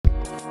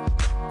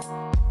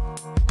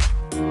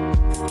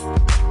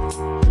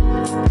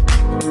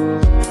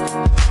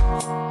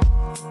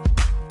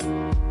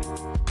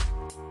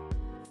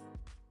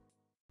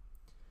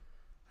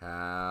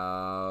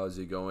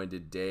doing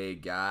today,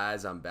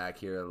 guys? I'm back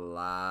here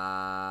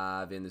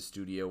live in the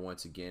studio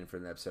once again for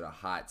an episode of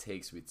Hot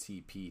Takes with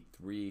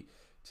TP3.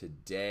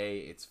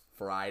 Today, it's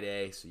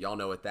Friday, so y'all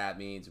know what that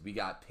means. We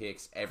got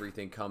picks,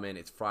 everything coming.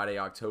 It's Friday,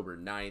 October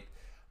 9th.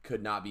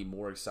 Could not be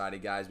more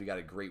excited, guys. We got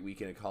a great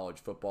weekend of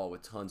college football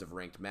with tons of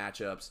ranked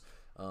matchups.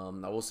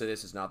 I will say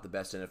this is not the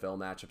best NFL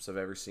matchups I've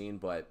ever seen,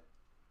 but,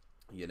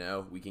 you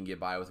know, we can get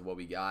by with what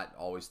we got.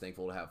 Always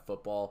thankful to have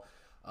football.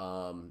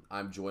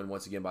 I'm joined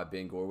once again by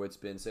Ben Gorwitz.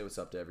 Ben, say what's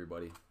up to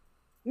everybody.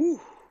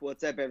 Woo,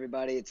 what's up,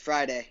 everybody? It's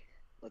Friday.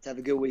 Let's have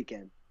a good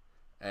weekend.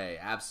 Hey,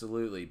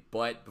 absolutely.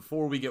 But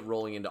before we get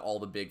rolling into all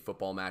the big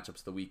football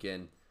matchups of the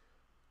weekend,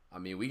 I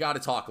mean, we got to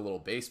talk a little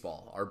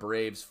baseball. Our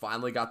Braves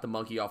finally got the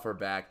monkey off our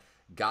back,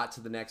 got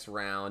to the next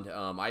round.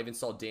 I even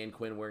saw Dan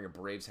Quinn wearing a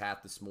Braves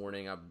hat this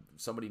morning.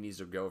 Somebody needs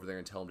to go over there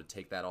and tell him to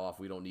take that off.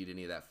 We don't need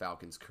any of that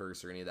Falcons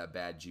curse or any of that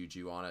bad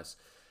juju on us.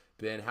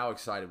 Ben, how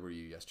excited were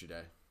you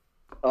yesterday?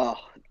 Oh,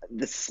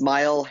 the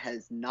smile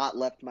has not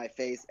left my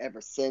face ever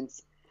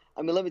since.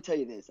 I mean, let me tell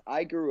you this.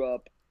 I grew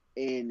up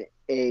in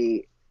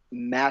a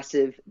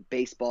massive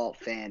baseball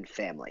fan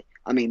family.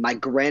 I mean, my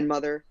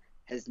grandmother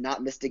has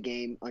not missed a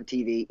game on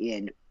TV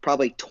in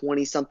probably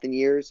 20-something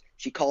years.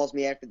 She calls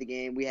me after the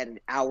game. We had an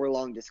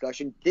hour-long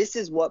discussion. This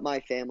is what my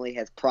family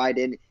has pride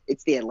in.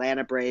 It's the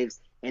Atlanta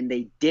Braves, and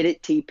they did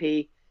it,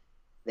 TP.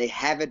 They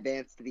have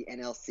advanced to the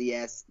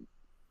NLCS.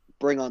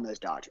 Bring on those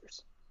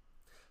Dodgers.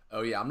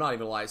 Oh, yeah, I'm not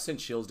even gonna lie. It sent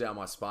chills down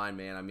my spine,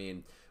 man. I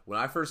mean, when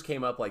I first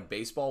came up, like,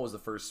 baseball was the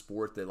first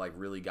sport that, like,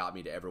 really got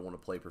me to ever want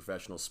to play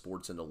professional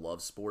sports and to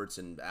love sports,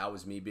 and that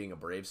was me being a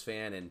Braves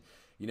fan. And,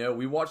 you know,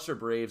 we watched our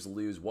Braves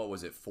lose, what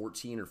was it,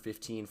 14 or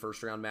 15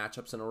 first-round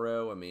matchups in a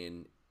row? I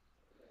mean...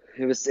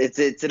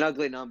 It's an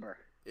ugly number.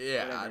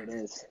 Yeah. Whatever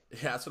it is.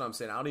 Yeah, that's what I'm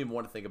saying. I don't even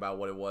want to think about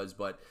what it was,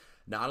 but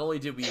not only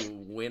did we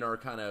win our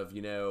kind of,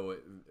 you know,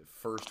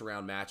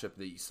 first-round matchup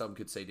that some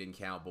could say didn't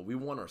count, but we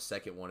won our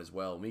second one as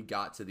well, and we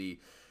got to the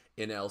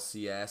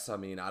NLCS. I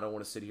mean, I don't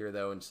want to sit here,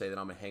 though, and say that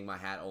I'm going to hang my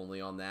hat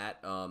only on that.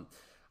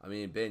 I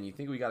mean, Ben, you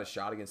think we got a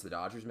shot against the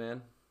Dodgers,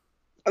 man?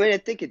 I mean, I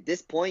think at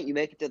this point you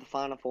make it to the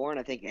Final Four, and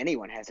I think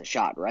anyone has a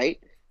shot, right?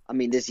 I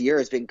mean, this year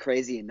has been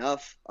crazy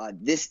enough.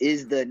 This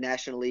is the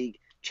National League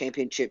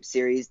Championship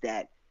Series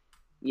that,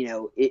 you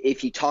know,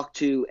 if you talk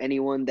to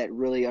anyone that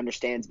really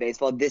understands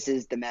baseball, this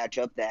is the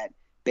matchup that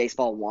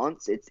baseball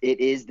wants. It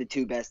is the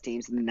two best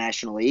teams in the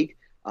National League.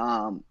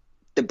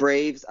 The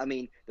Braves, I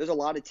mean, there's a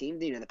lot of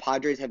teams. You know, the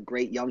Padres have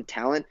great young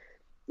talent.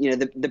 You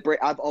know,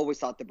 I've always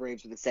thought the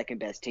Braves were the second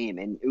best team,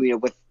 and you know,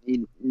 with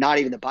not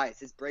even the bias,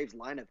 this Braves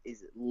lineup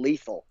is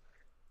lethal.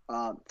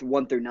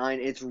 1 through 9,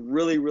 it's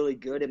really, really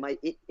good.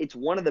 It's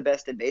one of the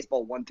best in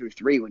baseball 1 through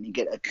 3. When you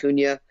get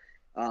Acuna,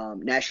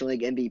 National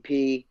League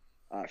MVP,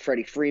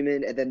 Freddie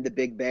Freeman, and then the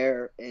Big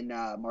Bear and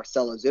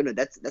Marcell Ozuna.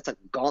 That's a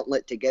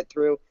gauntlet to get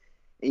through.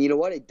 And you know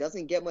what? It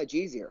doesn't get much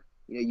easier.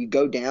 You know, you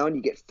go down,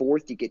 you get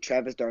fourth, you get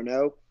Travis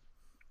d'Arnaud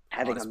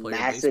having a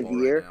massive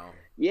year. Right now.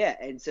 Yeah,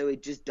 and so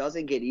it just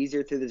doesn't get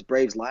easier through this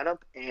Braves lineup.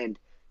 And,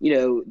 you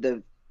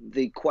know,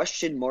 the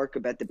question mark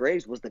about the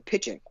Braves was the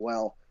pitching.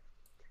 Well,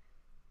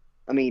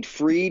 I mean,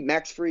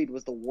 Max Fried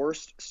was the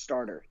worst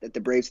starter that the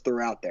Braves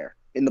threw out there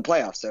in the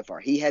playoffs so far.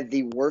 He had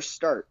the worst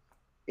start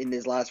in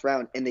this last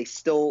round, and they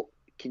still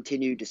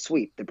continue to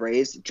sweep. The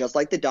Braves, just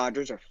like the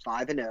Dodgers, are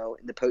 5-0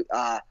 in the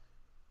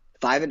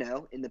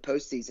 5-0 in the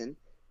postseason.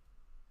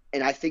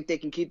 And I think they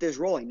can keep this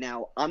rolling.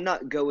 Now, I'm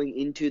not going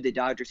into the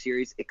Dodger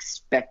series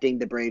expecting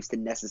the Braves to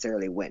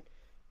necessarily win.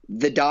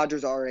 The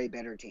Dodgers are a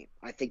better team.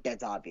 I think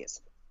that's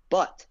obvious.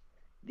 But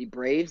the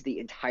Braves, the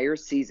entire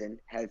season,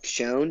 have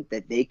shown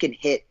that they can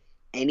hit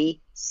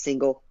any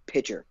single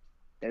pitcher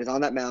that is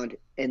on that mound,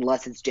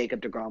 unless it's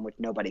Jacob deGrom, which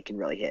nobody can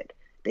really hit.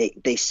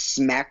 They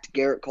smacked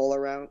Garrett Cole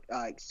around.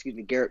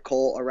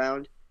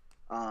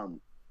 And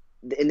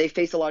they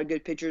face a lot of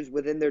good pitchers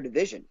within their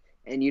division.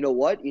 And you know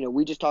what? You know,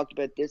 we just talked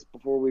about this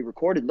before we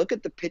recorded. Look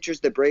at the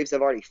pitchers the Braves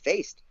have already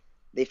faced.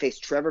 They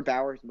faced Trevor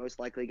Bauer, who's most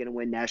likely going to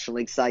win National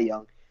League Cy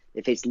Young.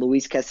 They faced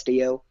Luis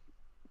Castillo,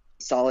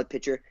 solid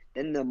pitcher.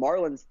 Then the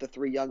Marlins, the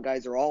three young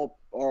guys are all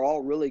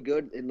really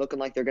good and looking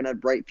like they're going to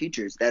have bright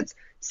futures. That's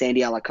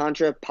Sandy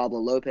Alcantara, Pablo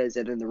Lopez,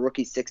 and then the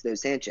rookie Sixto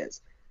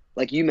Sanchez.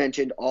 Like you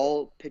mentioned,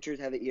 all pitchers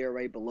have an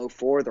ERA below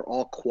 4. They're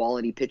all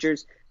quality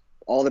pitchers.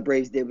 All the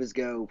Braves did was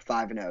go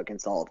 5-0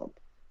 against all of them.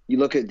 You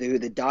look at who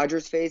the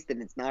Dodgers faced,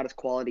 and it's not as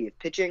quality of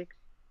pitching,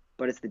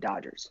 but it's the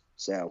Dodgers.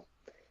 So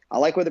I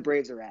like where the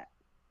Braves are at.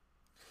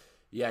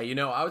 Yeah, you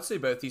know, I would say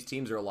both these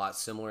teams are a lot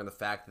similar in the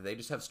fact that they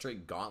just have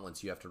straight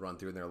gauntlets you have to run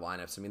through in their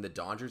lineups. I mean, the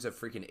Dodgers have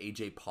freaking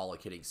A.J.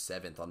 Pollock hitting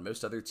 7th. On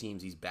most other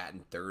teams, he's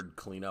batting 3rd,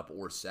 cleanup,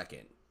 or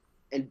 2nd.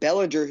 And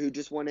Bellinger, who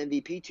just won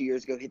MVP 2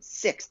 years ago, hit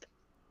 6th.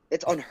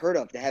 It's unheard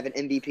of to have an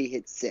MVP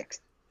hit 6th.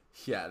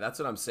 Yeah, that's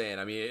what I'm saying.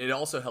 I mean, it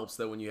also helps,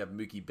 though, when you have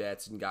Mookie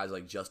Betts and guys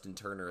like Justin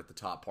Turner at the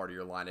top part of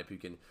your lineup who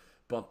can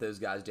bump those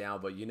guys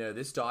down. But, you know,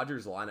 this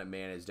Dodgers lineup,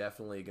 man, is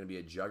definitely going to be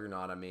a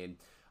juggernaut. I mean,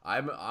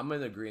 I'm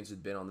in agreement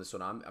with Ben on this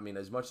one. I mean,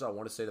 as much as I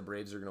want to say the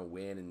Braves are going to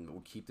win and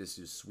we'll keep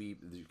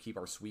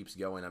our sweeps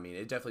going, I mean,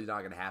 it definitely is not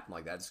going to happen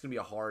like that. It's going to be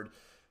a hard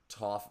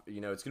tough.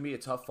 It's going to be a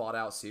tough fought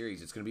out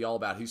series. It's going to be all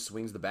about who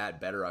swings the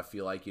bat better. I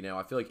feel like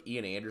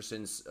Ian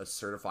Anderson's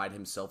certified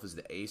himself as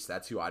the ace.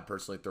 That's who I'd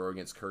personally throw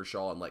against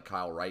Kershaw and let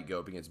Kyle Wright go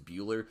up against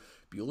Buehler.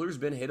 Buehler's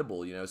been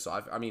hittable,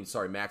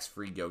 so Max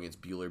Fried go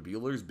against Buehler.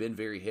 Buehler's been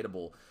very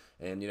hittable.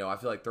 And, I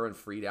feel like throwing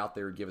Fried out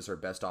there would give us our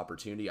best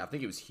opportunity. I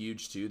think it was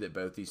huge, too, that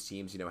both these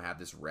teams, have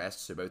this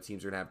rest. So both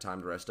teams are going to have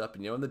time to rest up.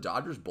 And, and the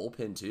Dodgers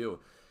bullpen, too.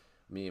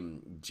 I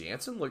mean,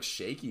 Jansen looks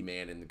shaky,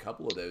 man, in a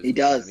couple of those. He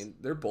does. I mean,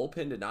 their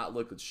bullpen did not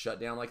look shut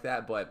down like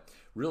that. But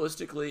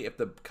realistically, if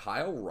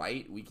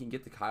we can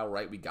get the Kyle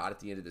Wright we got at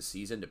the end of the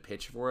season to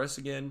pitch for us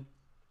again,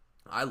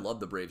 I love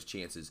the Braves'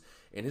 chances.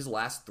 In his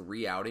last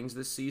 3 outings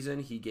this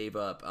season, he gave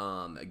up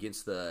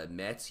against the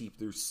Mets. He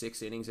threw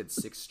 6 innings, had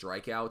 6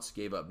 strikeouts,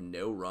 gave up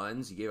no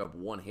runs. He gave up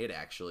 1 hit,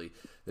 actually.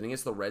 Then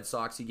against the Red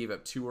Sox, he gave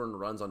up 2 earned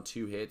runs on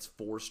 2 hits,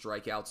 4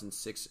 strikeouts in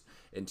 6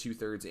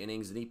 2/3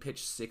 innings. And he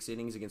pitched 6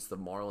 innings against the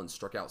Marlins,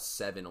 struck out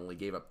 7, only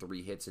gave up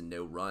 3 hits and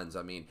no runs.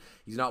 I mean,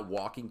 he's not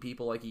walking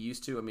people like he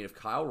used to. I mean, if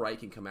Kyle Wright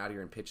can come out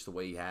here and pitch the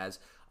way he has,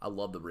 I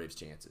love the Braves'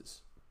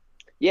 chances.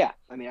 Yeah,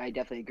 I mean, I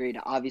definitely agree.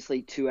 Now,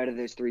 obviously, 2 out of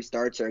those 3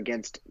 starts are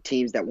against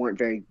teams that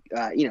weren't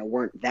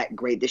weren't that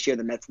great this year,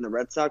 the Mets and the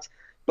Red Sox.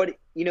 But,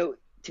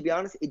 to be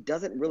honest, it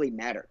doesn't really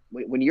matter.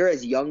 When you're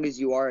as young as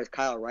you are as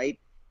Kyle Wright,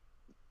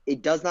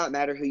 it does not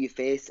matter who you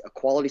face. A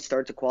quality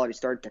start's a quality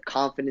start. The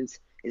confidence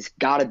has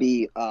got to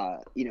be,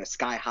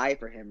 sky high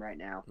for him right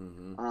now.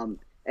 Mm-hmm.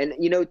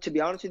 And, to be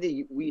honest with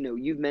you,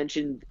 you've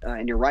mentioned,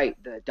 and you're right,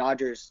 the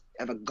Dodgers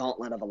have a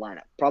gauntlet of a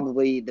lineup.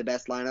 Probably the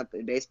best lineup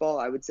in baseball,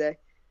 I would say.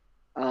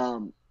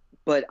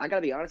 But I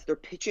gotta be honest, their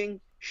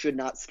pitching should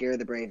not scare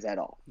the Braves at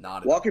all.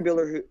 Not at Walker all.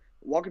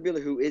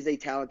 Buehler, who is a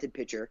talented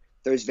pitcher,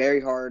 throws very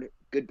hard,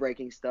 good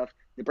breaking stuff.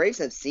 The Braves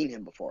have seen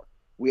him before.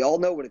 We all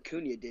know what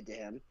Acuna did to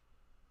him.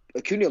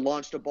 Acuna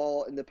launched a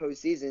ball in the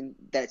postseason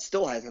that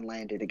still hasn't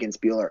landed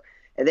against Buehler.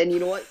 And then you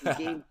know what?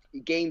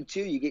 Game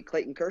 2, you get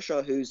Clayton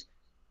Kershaw, who's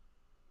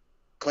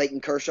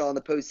Clayton Kershaw in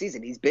the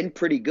postseason. He's been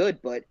pretty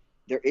good, but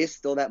there is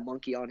still that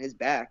monkey on his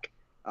back.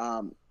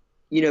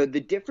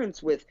 The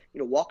difference with,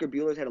 Walker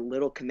Buehler's had a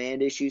little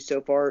command issue so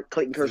far.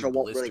 Clayton Kershaw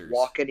won't really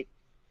walk any.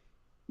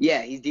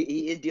 Yeah, he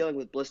is dealing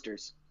with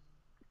blisters.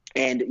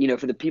 And,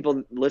 for the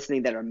people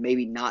listening that are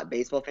maybe not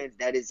baseball fans,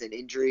 that is an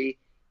injury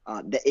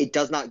that it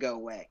does not go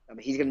away. I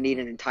mean, he's going to need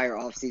an entire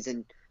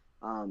offseason.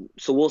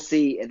 So we'll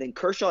see. And then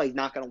Kershaw, he's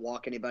not going to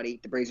walk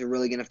anybody. The Braves are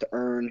really going to have to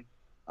earn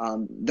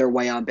their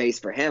way on base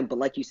for him. But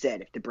like you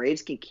said, if the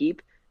Braves can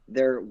keep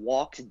their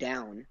walks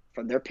down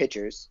from their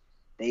pitchers,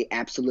 they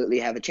absolutely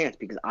have a chance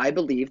because I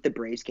believe the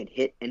Braves can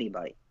hit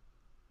anybody.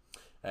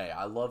 Hey,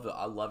 I love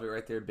it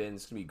right there, Ben.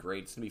 It's gonna be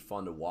great. It's gonna be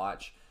fun to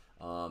watch.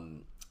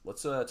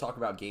 Let's talk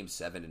about Game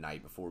 7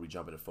 tonight before we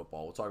jump into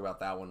football. We'll talk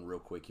about that one real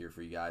quick here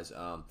for you guys.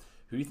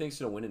 Who do you think's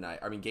gonna win tonight?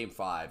 I mean, Game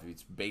 5.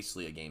 It's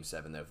basically a Game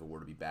 7 though, if it were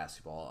to be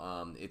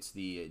basketball. It's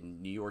the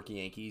New York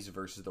Yankees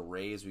versus the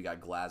Rays. We got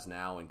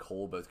Glasnow and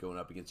Cole both going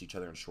up against each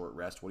other in short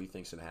rest. What do you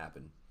think's gonna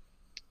happen?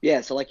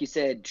 Yeah, so like you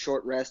said,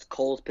 short rest.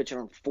 Cole's pitching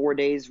on 4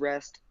 days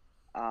rest.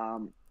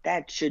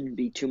 That shouldn't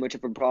be too much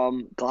of a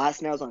problem.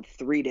 Glasnow's on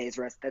 3 days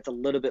rest. That's a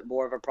little bit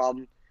more of a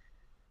problem.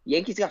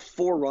 Yankees got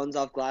 4 runs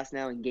off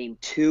Glasnow in Game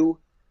 2.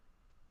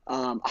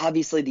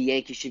 Obviously, the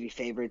Yankees should be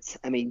favorites.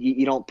 I mean,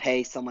 you don't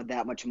pay someone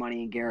that much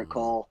money in Garrett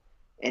Cole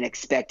and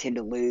expect him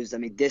to lose. I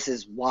mean, this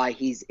is why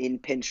he's in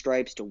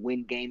pinstripes, to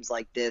win games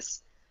like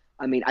this.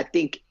 I mean, I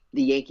think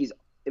the Yankees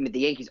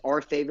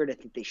are favored. I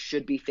think they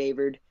should be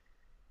favored.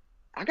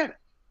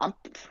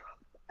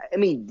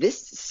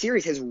 This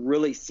series has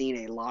really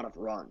seen a lot of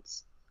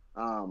runs.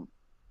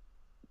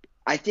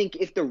 I think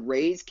if the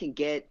Rays can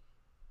get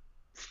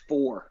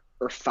 4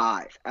 or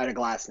 5 out of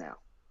Glasnow,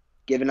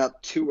 giving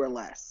up 2 or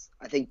less,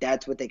 I think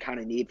that's what they kind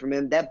of need from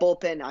him. That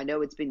bullpen, I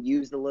know it's been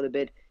used a little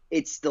bit.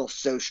 It's still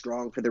so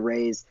strong for the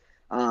Rays.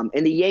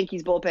 And the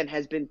Yankees bullpen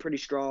has been pretty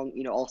strong,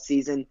 all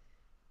season,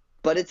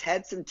 but it's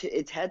had some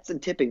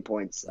tipping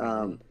points.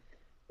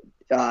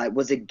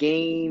 Was it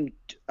game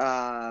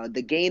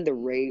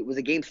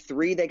Game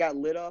 3 they got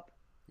lit up?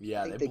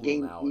 Yeah, they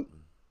blew them out.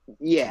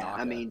 Yeah,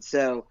 Tanaka. I mean,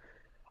 so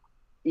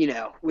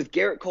with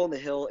Garrett Cole in the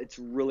hill, it's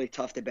really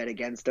tough to bet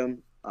against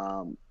him.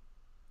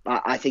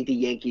 I think the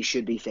Yankees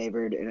should be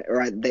favored,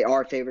 or they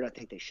are favored. I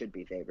think they should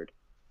be favored.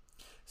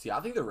 See, I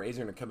think the Rays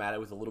are going to come at it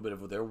with a little bit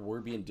of their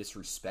we're being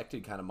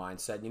disrespected kind of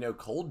mindset.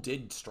 Cole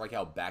did strike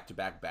out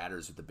back-to-back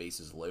batters with the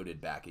bases loaded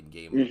back in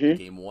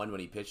game 1 when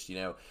he pitched.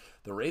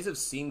 The Rays have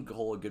seen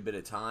Cole a good bit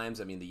of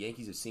times. I mean, the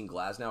Yankees have seen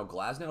Glasnow.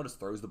 Glasnow just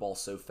throws the ball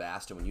so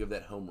fast, and when you have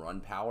that home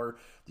run power,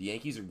 the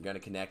Yankees are going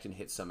to connect and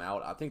hit some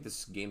out. I think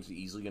this game's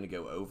easily going to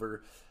go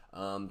over.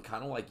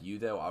 Kind of like you,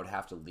 though, I would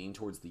have to lean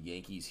towards the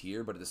Yankees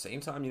here. But at the same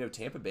time,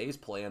 Tampa Bay is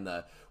playing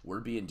the we're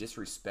being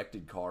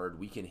disrespected card.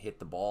 We can hit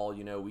the ball,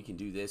 we can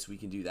do this, we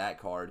can do that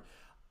card.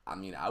 I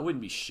mean, I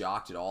wouldn't be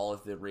shocked at all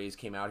if the Rays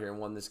came out here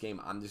and won this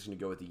game. I'm just going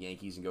to go with the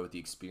Yankees and go with the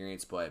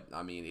experience. But,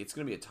 I mean, it's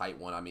going to be a tight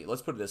one. I mean,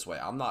 let's put it this way.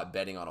 I'm not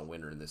betting on a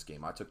winner in this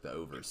game. I took the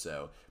over.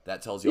 So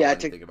that tells you all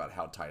anything about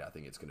how tight I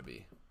think it's going to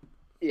be.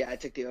 Yeah, I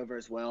took the over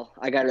as well.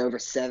 I got it over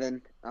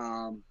 7.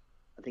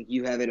 I I think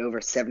you have it over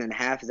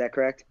 7.5. Is that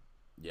correct?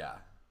 Yeah.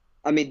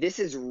 I mean, this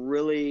is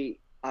really.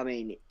 I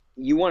mean,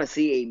 you want to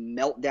see a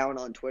meltdown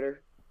on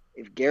Twitter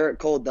if Garrett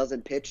Cole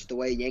doesn't pitch the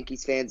way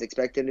Yankees fans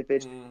expect him to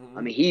pitch.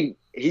 I mean,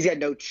 he's got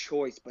no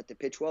choice but to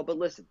pitch well. But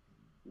listen,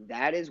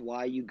 that is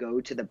why you go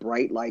to the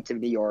bright lights of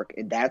New York,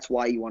 and that's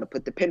why you want to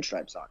put the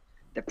pinstripes on.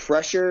 The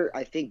pressure,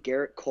 I think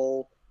Garrett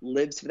Cole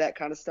lives for that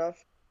kind of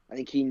stuff. I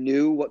think he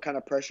knew what kind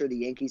of pressure the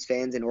Yankees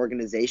fans and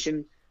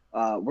organization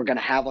were going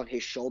to have on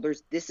his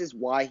shoulders. This is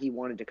why he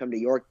wanted to come to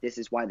New York. This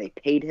is why they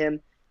paid him.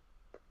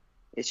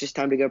 It's just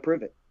time to go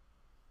prove it.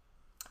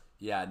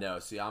 Yeah, no.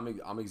 See,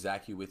 I'm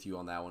exactly with you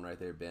on that one right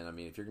there, Ben. I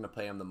mean, if you're going to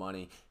pay him the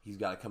money, he's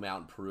got to come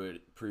out and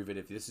prove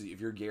it. If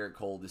you're Garrett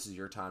Cole, this is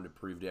your time to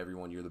prove to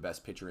everyone you're the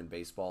best pitcher in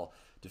baseball.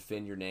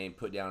 Defend your name,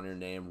 put down your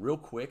name. Real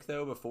quick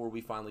though, before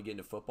we finally get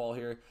into football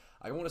here,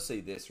 I want to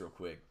say this real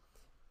quick.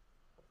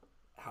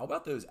 How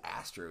about those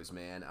Astros,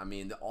 man? I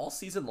mean, all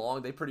season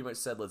long, they pretty much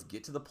said, let's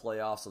get to the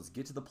playoffs. Let's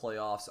get to the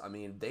playoffs. I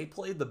mean, they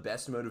played the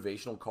best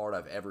motivational card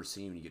I've ever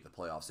seen when you get to the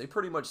playoffs. They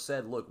pretty much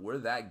said, look, we're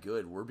that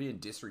good. We're being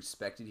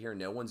disrespected here.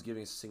 No one's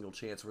giving us a single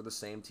chance. We're the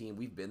same team.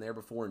 We've been there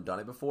before and done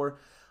it before.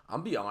 I'm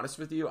going to be honest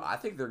with you. I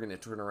think they're going to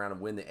turn around and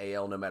win the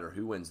AL no matter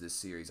who wins this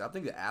series. I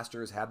think the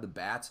Astros have the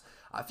bats.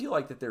 I feel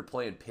like that they're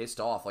playing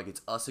pissed off, like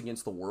it's us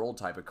against the world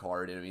type of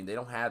card. And I mean, they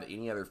don't have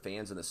any other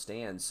fans in the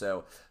stands.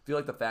 So I feel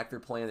like the fact they're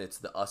playing it's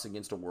the us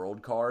against the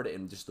world card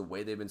and just the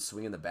way they've been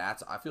swinging the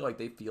bats, I feel like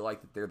they feel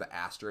like that they're the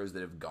Astros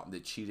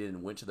that cheated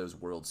and went to those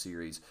World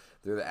Series.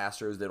 They're the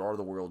Astros that are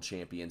the world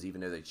champions, even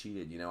though they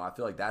cheated. You know, I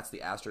feel like that's the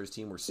Astros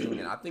team we're seeing,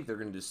 and I think they're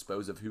going to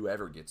dispose of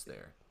whoever gets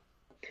there.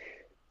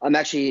 I'm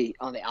actually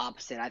on the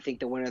opposite. I think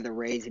the winner of the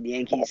Rays and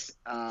Yankees.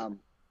 I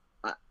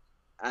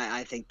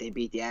think they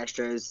beat the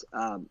Astros.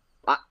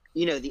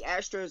 The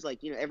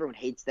Astros, everyone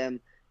hates them,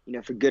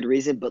 for good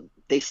reason, but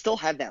they still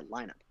have that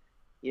lineup.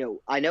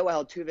 I know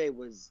Altuve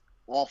was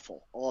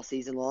awful all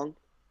season long,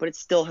 but it's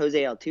still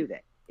Jose Altuve.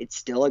 It's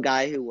still a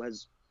guy who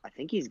I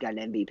think he's got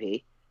an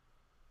MVP.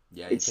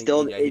 Yeah, he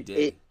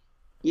did.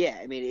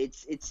 I mean,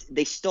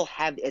 they still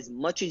have, as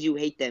much as you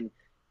hate them.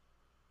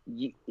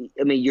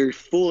 You're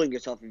fooling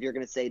yourself if you're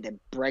going to say that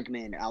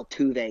Bregman,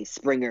 Altuve,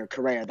 Springer,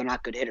 Correa, they're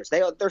not good hitters.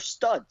 They're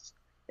studs.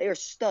 They are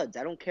studs.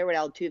 I don't care what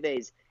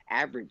Altuve's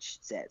average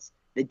says.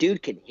 The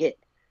dude can hit.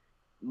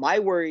 My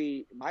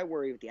worry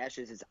with the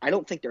Astros is I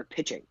don't think their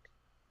pitching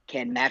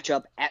can match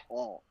up at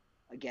all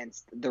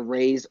against the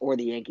Rays or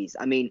the Yankees.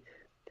 I mean,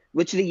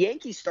 which the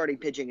Yankees starting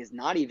pitching is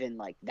not even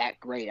like that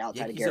great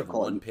outside of Garrett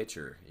Cole. One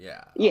pitcher,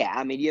 yeah. Yeah,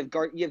 I mean, you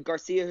have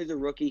Garcia, who's a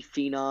rookie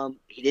phenom.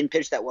 He didn't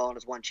pitch that well on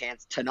his one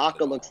chance.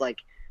 Tanaka looks like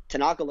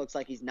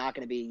he's not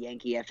going to be a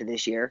Yankee after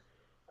this year.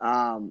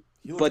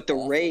 But the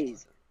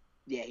Rays,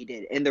 yeah, he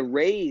did. And the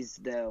Rays,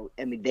 though,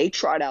 I mean, they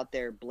trot out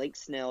there Blake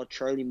Snell,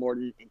 Charlie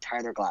Morton, and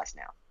Tyler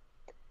Glasnow.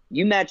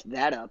 You match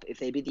that up if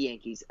they beat the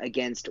Yankees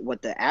against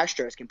what the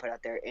Astros can put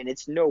out there, and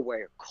it's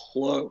nowhere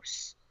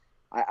close.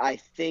 I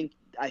think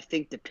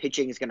the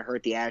pitching is going to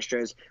hurt the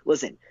Astros.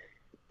 Listen,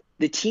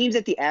 the teams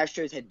that the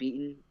Astros had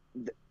beaten,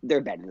 they're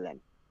better than them.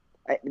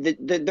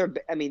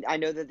 I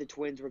know that the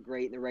Twins were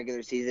great in the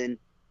regular season.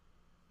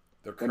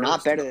 They're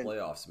not better than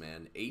playoffs,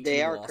 man.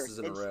 18 losses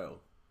in a row.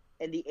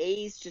 And the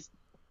A's just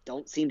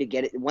don't seem to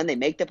get it. When they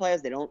make the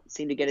playoffs, they don't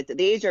seem to get it.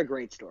 The A's are a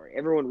great story.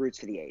 Everyone roots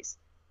for the A's.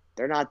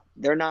 They're not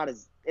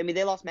as – I mean,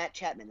 they lost Matt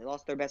Chapman. They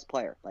lost their best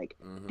player.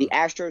 The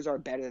Astros are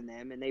better than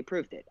them, and they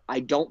proved it. I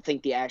don't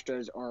think the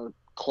Astros are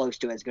close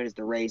to as good as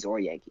the Rays or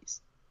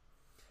Yankees.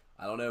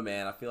 I don't know,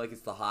 man. I feel like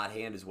it's the hot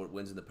hand is what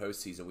wins in the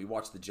postseason. We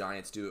watched the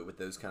Giants do it with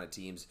those kind of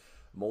teams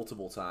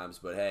multiple times.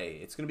 But, hey,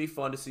 it's going to be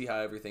fun to see how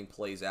everything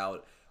plays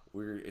out.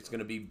 It's going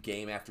to be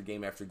game after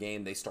game after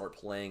game. They start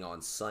playing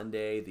on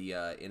Sunday. The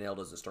NL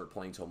doesn't start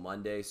playing till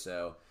Monday,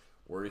 so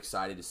we're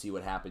excited to see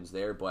what happens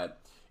there.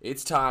 But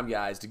it's time,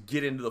 guys, to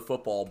get into the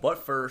football. But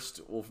first,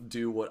 we'll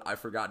do what I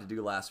forgot to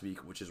do last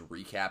week, which is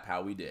recap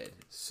how we did.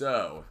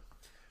 So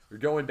we're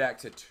going back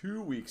to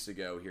 2 weeks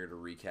ago here to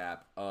recap.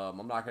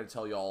 I'm not going to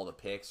tell you all the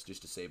picks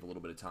just to save a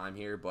little bit of time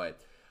here, but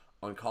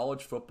on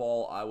college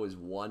football, I was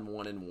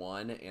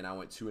 1-1-1, and I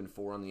went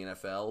 2-4 on the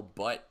NFL.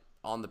 But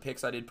on the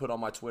picks I did put on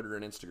my Twitter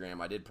and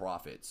Instagram, I did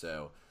profit.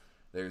 So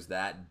there's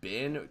that.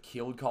 Ben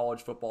killed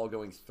college football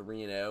going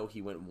 3-0.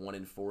 He went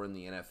 1-4 in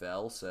the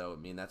NFL. So, I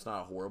mean, that's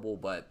not horrible,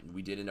 but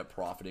we did end up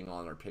profiting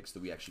on our picks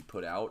that we actually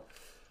put out.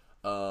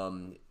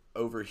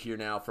 Over here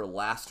now for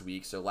last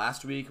week. So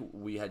last week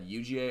we had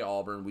UGA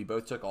Auburn. We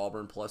both took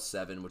Auburn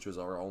 +7, which was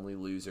our only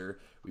loser.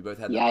 We both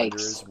had the under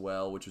as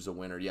well, which was a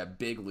winner. Yeah,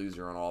 big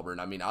loser on Auburn.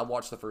 I mean, I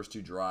watched the first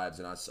two drives,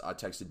 and I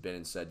texted Ben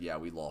and said, yeah,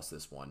 we lost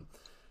this one.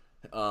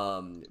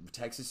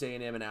 Texas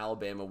A&M and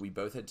Alabama, we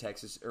both had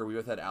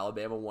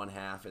Alabama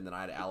 1/2, and then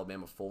I had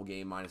Alabama full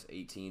game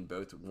 -18.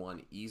 Both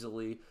won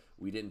easily.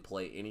 We didn't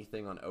play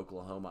anything on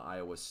Oklahoma,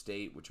 Iowa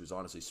State, which was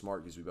honestly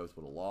smart because we both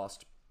would have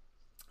lost.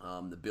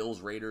 The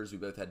Bills Raiders, we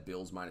both had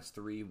Bills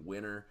 -3,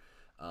 winner.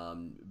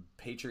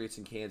 Patriots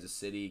in Kansas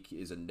City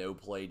is a no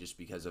play just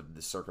because of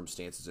the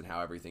circumstances and how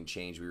everything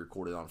changed. We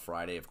recorded on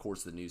Friday. Of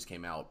course, the news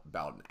came out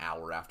about an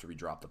hour after we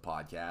dropped the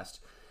podcast.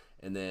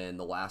 And then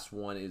the last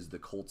one is the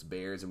Colts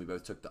Bears, and we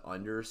both took the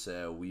under.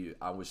 So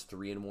I was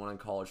 3-1 on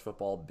college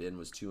football. Ben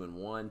was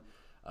 2-1.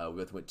 We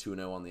both went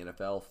 2-0 on the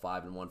NFL,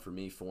 5-1 for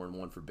me,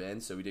 4-1 for Ben.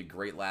 So we did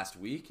great last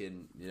week,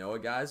 and you know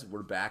what, guys,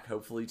 we're back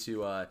hopefully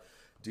to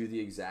do the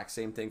exact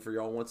same thing for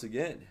y'all once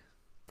again.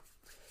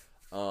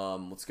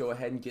 Let's go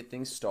ahead and get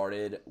things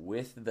started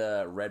with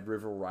the Red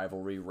River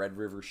rivalry, Red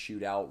River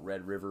shootout,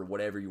 Red River,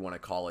 whatever you want to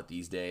call it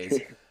these days.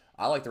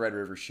 I like the Red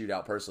River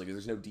shootout personally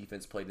because there's no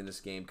defense played in this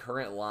game.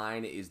 Current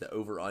line is the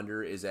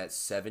over-under is at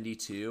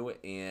 72,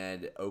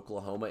 and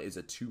Oklahoma is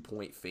a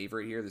 2-point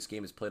favorite here. This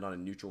game is played on a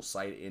neutral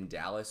site in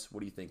Dallas.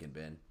 What are you thinking,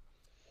 Ben?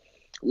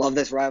 Love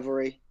this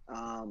rivalry.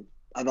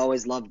 I've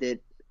always loved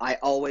it. I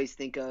always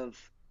think of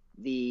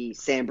the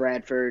Sam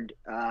Bradford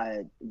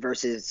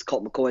versus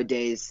Colt McCoy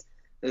days.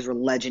 Those were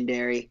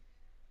legendary.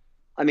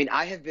 I mean,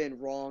 I have been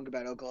wrong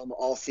about Oklahoma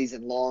all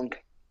season long.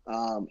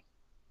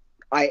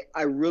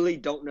 I really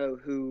don't know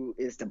who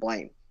is to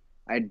blame.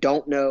 I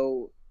don't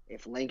know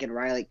if Lincoln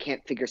Riley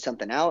can't figure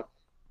something out.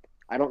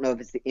 I don't know if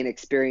it's the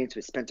inexperience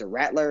with Spencer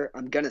Rattler.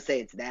 I'm going to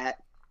say it's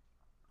that.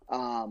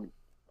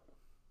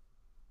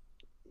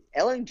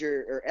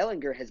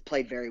 Ehlinger has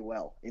played very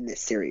well in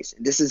this series.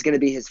 This is going to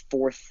be his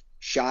fourth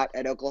shot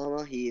at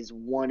Oklahoma. He is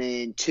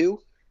 1-2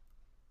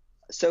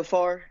 so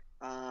far.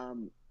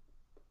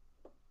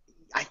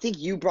 I think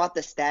you brought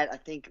the stat, I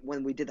think,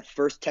 when we did the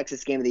first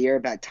Texas game of the year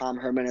about Tom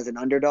Herman as an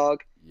underdog.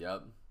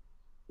 Yep.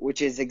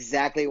 Which is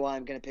exactly why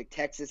I'm going to pick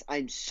Texas.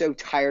 I'm so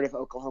tired of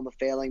Oklahoma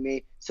failing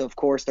me. So, of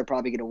course, they're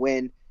probably going to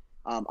win.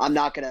 I'm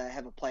not going to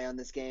have a play on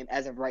this game.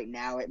 As of right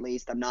now, at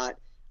least, I'm not.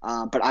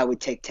 But I would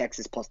take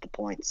Texas plus the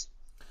points.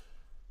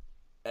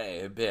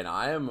 Hey, Ben,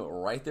 I am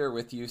right there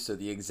with you. So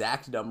the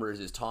exact numbers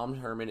is Tom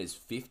Herman is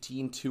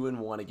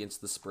 15-2-1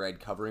 against the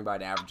spread, covering by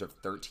an average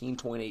of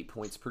 13.8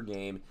 points per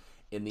game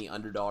in the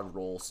underdog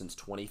role since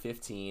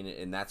 2015,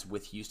 and that's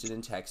with Houston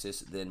and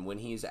Texas. Then when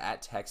he's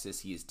at Texas,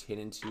 he is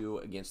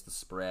 10-2 against the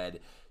spread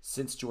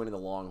since joining the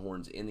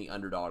Longhorns in the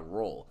underdog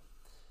role.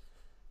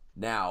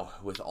 Now,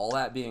 with all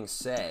that being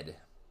said,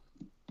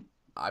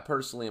 I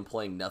personally am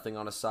playing nothing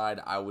on a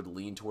side. I would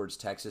lean towards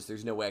Texas.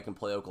 There's no way I can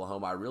play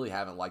Oklahoma. I really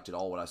haven't liked at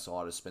all what I saw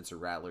out of Spencer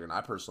Rattler, and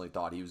I personally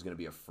thought he was going to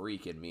be a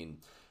freak. I mean,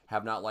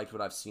 have not liked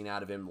what I've seen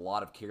out of him. A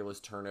lot of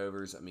careless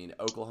turnovers. I mean,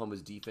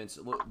 Oklahoma's defense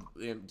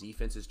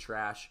is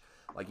trash.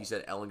 Like you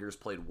said, Ehlinger's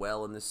played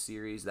well in this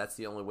series. That's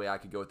the only way I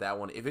could go with that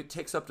one. If it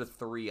ticks up to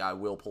 3, I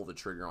will pull the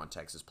trigger on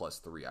Texas plus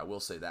 3. I will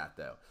say that,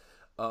 though.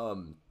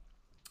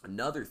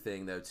 Another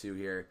thing, though, too,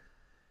 here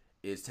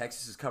is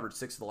Texas has covered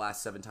 6 of the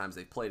last 7 times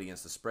they've played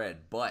against the spread.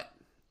 But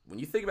when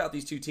you think about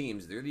these two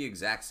teams, they're the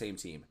exact same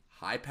team.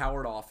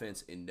 High-powered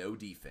offense and no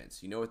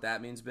defense. You know what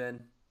that means,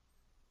 Ben?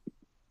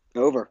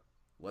 Over.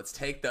 Let's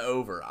take the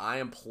over. I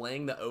am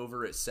playing the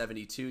over at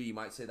 72. You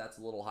might say that's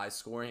a little high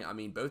scoring. I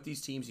mean, both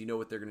these teams, you know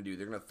what they're going to do.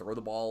 They're going to throw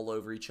the ball all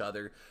over each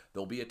other.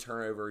 There'll be a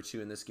turnover or two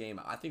in this game.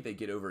 I think they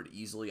get over it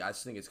easily. I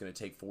just think it's going to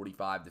take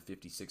 45 to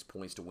 56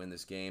 points to win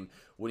this game.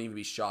 Wouldn't even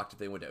be shocked if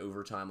they went to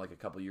overtime like a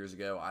couple years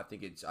ago. I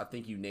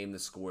think you name the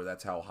score.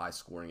 That's how high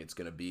scoring it's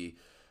going to be.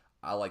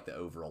 I like the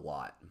over a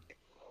lot.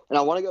 And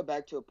I want to go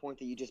back to a point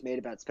that you just made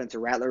about Spencer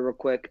Rattler real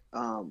quick.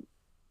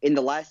 In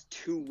the last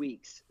 2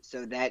 weeks,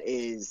 so that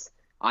is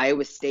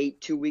Iowa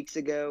State 2 weeks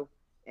ago,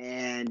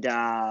 and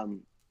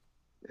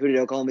who did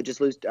Oklahoma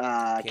just lose?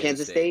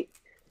 Kansas State.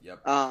 Yep.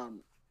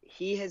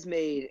 He has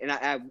made, and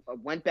I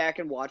went back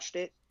and watched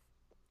it.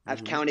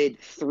 I've counted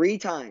 3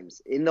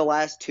 times in the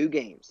last 2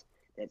 games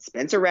that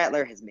Spencer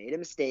Rattler has made a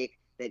mistake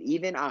that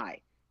even I,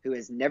 who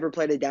has never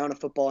played a down of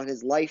football in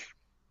his life,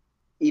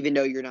 even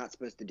know you're not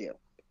supposed to do.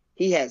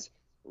 He has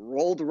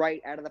rolled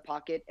right out of the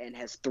pocket and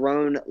has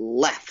thrown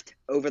left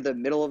over the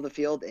middle of the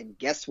field, and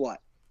guess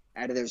what?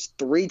 Out of those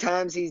 3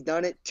 times he's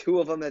done it, 2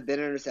 of them have been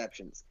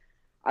interceptions.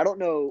 I don't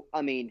know.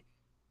 I mean,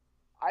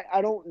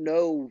 I don't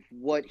know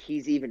what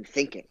he's even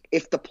thinking.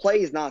 If the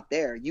play is not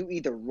there, you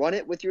either run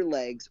it with your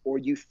legs or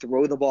you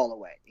throw the ball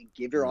away and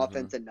give your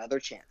offense another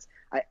chance.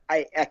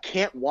 I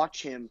can't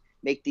watch him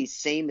make these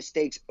same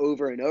mistakes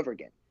over and over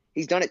again.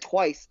 He's done it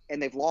twice,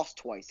 and they've lost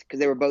twice because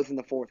they were both in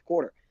the fourth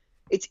quarter.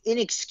 It's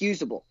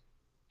inexcusable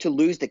to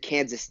lose to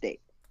Kansas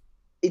State.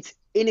 It's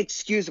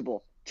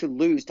inexcusable to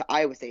lose to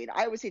Iowa State. And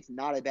Iowa State's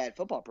not a bad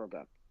football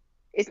program.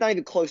 It's not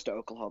even close to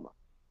Oklahoma.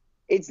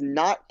 It's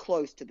not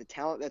close to the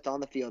talent that's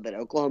on the field that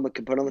Oklahoma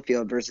can put on the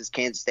field versus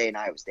Kansas State and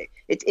Iowa State.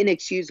 It's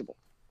inexcusable.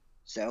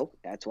 So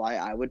that's why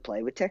I would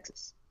play with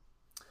Texas,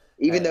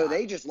 even though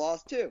they just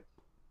lost too.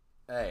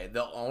 Hey,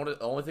 the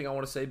only thing I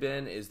want to say,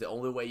 Ben, is the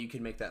only way you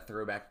can make that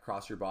throwback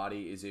across your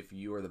body is if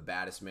you are the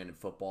baddest man in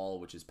football,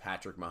 which is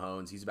Patrick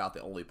Mahomes. He's about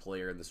the only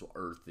player in this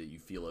earth that you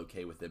feel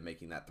okay with them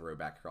making that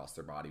throwback across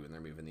their body when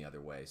they're moving the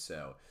other way.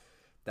 So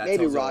that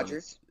maybe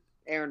Rodgers,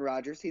 Aaron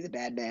Rodgers. He's a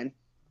bad man.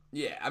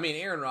 Yeah, I mean,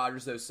 Aaron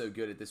Rodgers, though, is so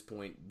good at this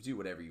point. Do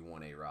whatever you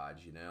want, A-Rod,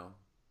 you know?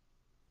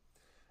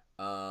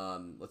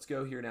 Let's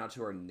go here now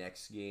to our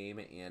next game,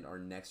 and our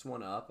next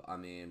one up, I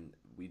mean,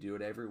 we do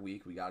it every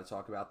week. We got to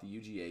talk about the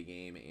UGA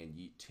game, and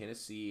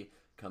Tennessee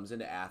comes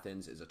into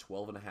Athens as a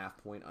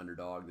 12.5-point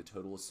underdog. The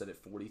total is set at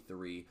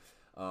 43.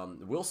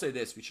 We'll say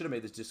this: we should have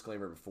made this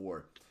disclaimer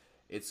before.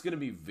 It's going to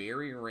be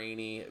very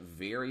rainy,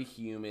 very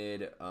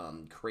humid,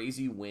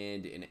 crazy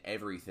wind, and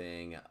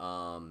everything.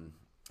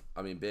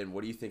 I mean, Ben,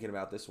 what are you thinking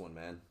about this one,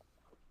 man?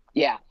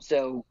 Yeah.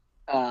 So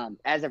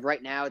as of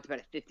right now, it's about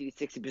a 50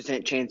 to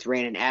 60% chance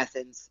rain in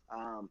Athens.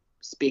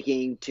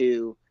 Speaking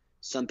to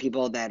some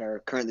people that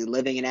are currently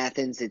living in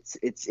Athens, it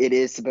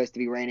is supposed to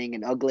be raining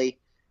and ugly.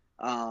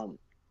 I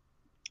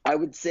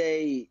would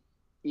say,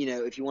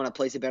 if you want to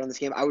place a bet on this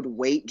game, I would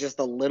wait just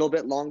a little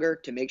bit longer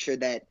to make sure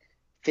that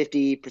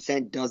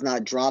 50% does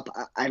not drop.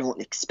 I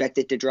don't expect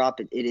it to drop.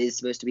 It is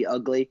supposed to be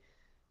ugly.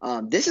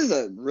 This is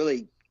a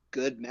really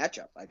good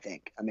matchup, I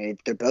think. I mean,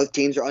 both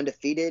teams are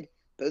undefeated.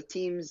 Both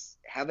teams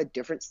have a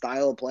different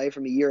style of play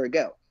from a year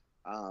ago.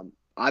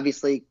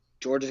 Obviously,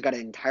 Georgia's got an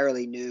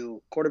entirely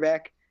new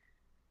quarterback.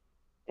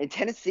 And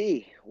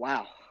Tennessee,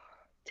 wow.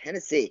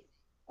 Tennessee.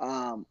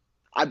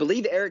 I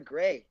believe Eric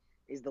Gray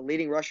is the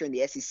leading rusher in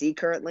the SEC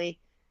currently.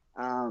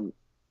 Their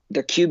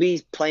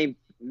QB's playing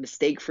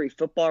mistake-free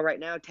football right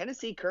now.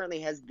 Tennessee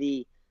currently has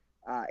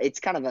it's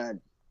kind of a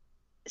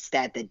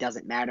stat that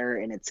doesn't matter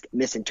and it's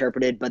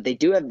misinterpreted, but they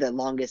do have the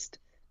longest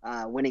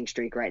winning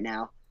streak right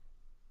now.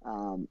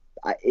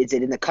 Is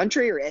it in the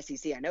country or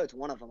SEC? I know it's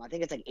one of them. I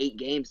think it's like 8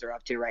 games they're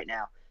up to right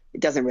now. It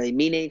doesn't really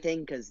mean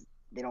anything because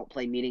they don't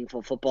play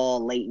meaningful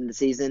football late in the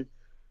season.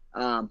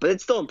 But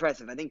it's still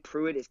impressive. I think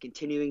Pruitt is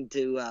continuing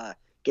to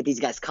get these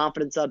guys'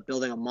 confidence up,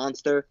 building a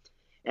monster.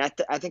 And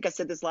I think I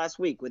said this last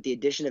week with the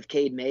addition of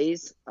Cade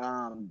Mays.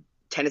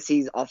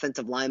 Tennessee's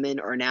offensive linemen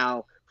are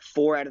now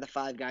 4 out of the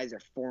 5 guys are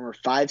former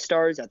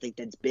 5-stars. I think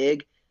that's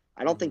big.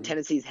 I don't think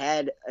Tennessee's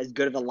had as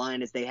good of a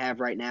line as they have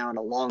right now in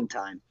a long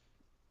time.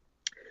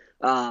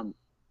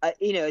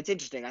 It's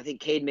interesting. I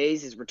think Cade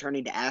Mays is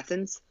returning to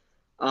Athens.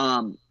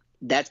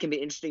 That's going to be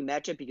an interesting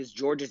matchup because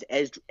Georgia's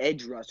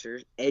edge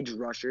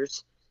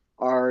rushers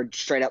are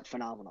straight up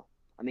phenomenal.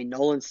 I mean,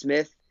 Nolan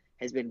Smith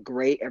has been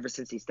great ever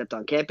since he stepped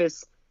on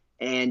campus.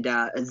 And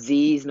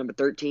Aziz, number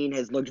 13,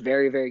 has looked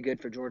very, very good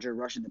for Georgia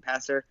rushing the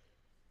passer.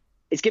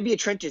 It's going to be a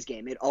trenches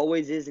game. It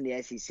always is in the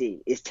SEC.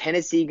 Is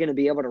Tennessee going to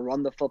be able to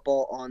run the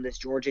football on this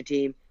Georgia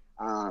team?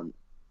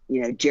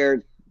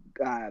 Jared,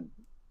 how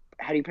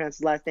do you pronounce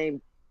his last name?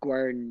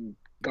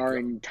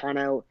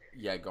 Garantano.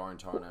 Yeah,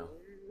 Garantano.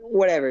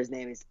 Whatever his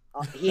name is.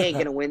 He ain't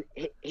gonna win.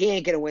 He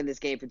ain't gonna win this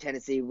game for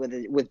Tennessee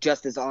with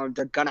just his arm.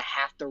 They're gonna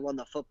have to run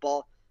the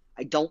football.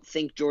 I don't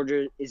think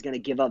Georgia is gonna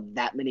give up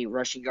that many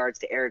rushing yards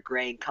to Eric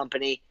Gray and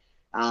company.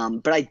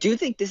 But I do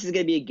think this is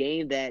gonna be a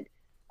game that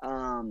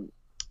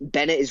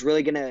Bennett is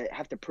really gonna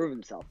have to prove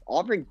himself.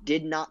 Auburn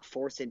did not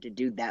force him to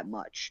do that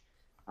much.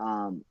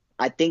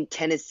 I think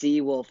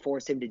Tennessee will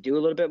force him to do a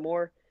little bit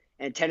more,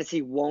 and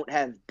Tennessee won't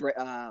have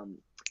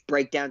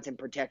breakdowns in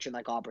protection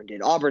like Auburn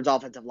did. Auburn's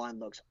offensive line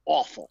looks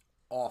awful.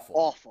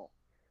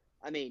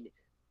 I mean,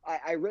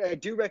 I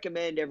do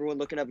recommend everyone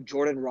looking up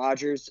Jordan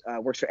Rogers,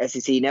 works for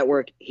SEC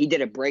Network. He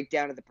did a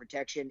breakdown of the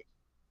protection.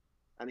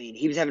 I mean,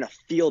 he was having a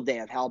field day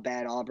of how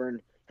bad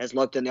Auburn has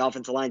looked in the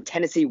offensive line.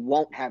 Tennessee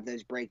won't have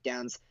those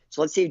breakdowns.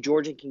 So let's see if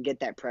Georgia can get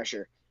that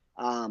pressure.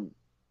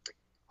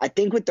 I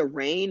think with the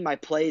rain, my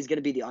play is going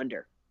to be the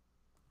under.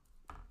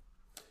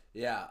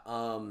 Yeah,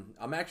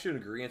 I'm actually in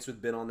agreement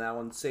with Ben on that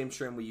one. Same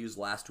trend we used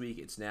last week.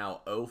 It's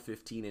now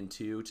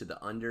 0-15-2 to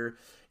the under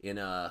in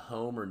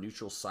home or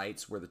neutral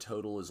sites where the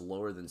total is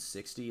lower than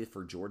 60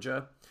 for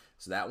Georgia.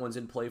 So that one's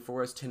in play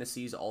for us.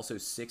 Tennessee's also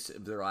 6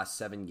 of their last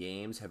 7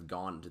 games have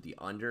gone to the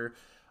under.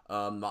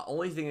 The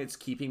only thing that's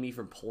keeping me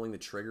from pulling the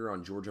trigger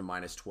on Georgia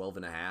minus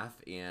 12.5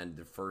 and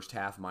the first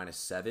half minus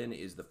 7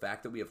 is the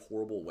fact that we have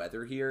horrible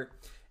weather here.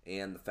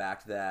 And the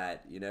fact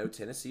that,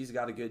 Tennessee's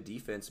got a good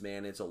defense,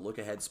 man. It's a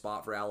look-ahead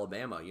spot for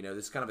Alabama.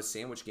 This is kind of a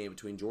sandwich game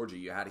between Georgia.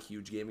 You had a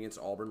huge game against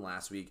Auburn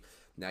last week.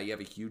 Now you have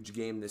a huge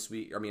game this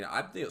week. I mean,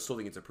 still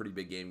think it's a pretty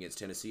big game against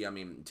Tennessee. I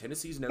mean,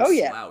 Tennessee's no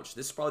slouch.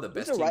 This is probably the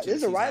best team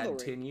Tennessee's had in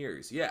 10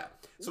 years. Yeah,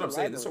 that's what I'm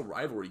saying. This is a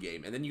rivalry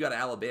game. And then you got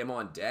Alabama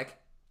on deck.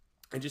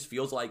 It just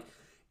feels like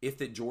if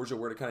that Georgia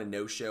were to kind of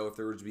no-show, if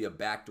there were to be a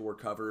backdoor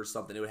cover or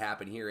something, it would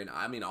happen here. And,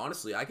 I mean,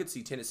 honestly, I could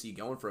see Tennessee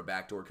going for a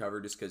backdoor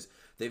cover just because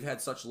they've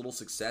had such little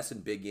success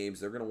in big games.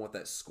 They're going to want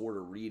that score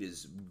to read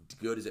as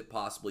good as it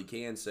possibly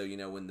can. So,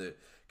 when the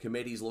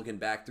committee's looking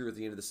back through at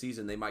the end of the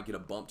season, they might get a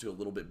bump to a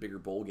little bit bigger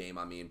bowl game.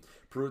 I mean,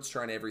 Pruitt's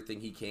trying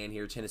everything he can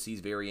here. Tennessee's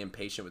very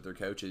impatient with their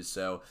coaches.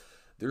 So,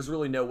 there's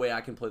really no way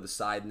I can play the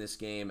side in this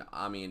game.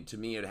 I mean, to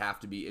me, it'd have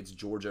to be it's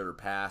Georgia or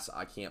pass.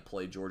 I can't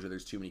play Georgia.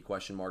 There's too many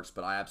question marks,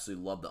 but I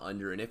absolutely love the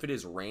under. And if it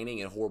is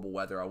raining and horrible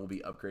weather, I will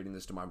be upgrading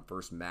this to my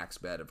first max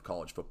bet of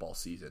college football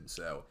season.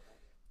 So,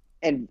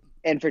 and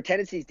for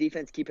Tennessee's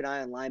defense, keep an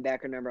eye on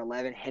linebacker number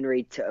 11,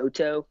 Henry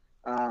To'oTo'o.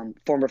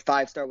 Former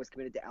 5-star, was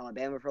committed to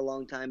Alabama for a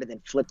long time, and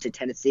then flipped to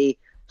Tennessee.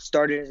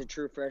 Started as a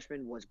true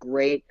freshman, was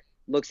great.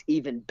 Looks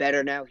even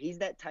better now. He's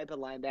that type of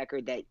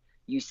linebacker that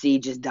you see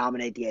just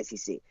dominate the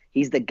SEC.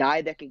 He's the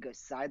guy that can go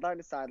sideline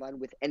to sideline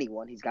with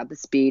anyone. He's got the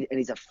speed, and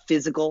he's a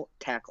physical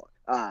tackle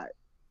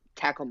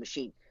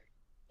machine.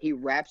 He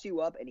wraps you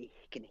up, and he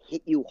can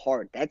hit you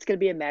hard. That's going to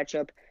be a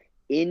matchup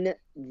in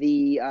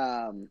the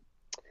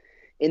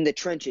in the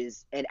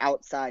trenches and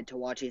outside to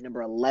watch. He's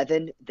number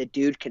 11. The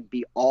dude can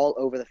be all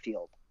over the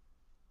field.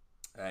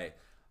 Hey,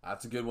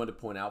 that's a good one to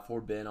point out for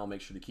Ben. I'll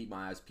make sure to keep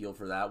my eyes peeled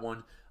for that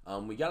one.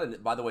 We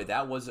got by the way,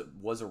 that was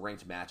a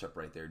ranked matchup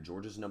right there.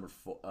 Georgia's number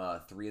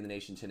 3 in the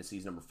nation.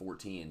 Tennessee's number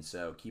 14.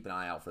 So keep an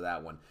eye out for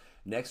that one.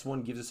 Next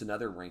one gives us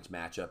another ranked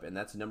matchup, and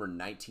that's number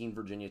 19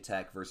 Virginia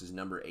Tech versus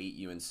number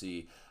 8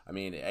 UNC. I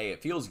mean, hey,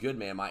 it feels good,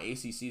 man. My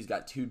ACC's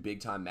got 2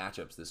 big-time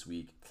matchups this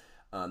week.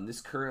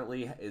 This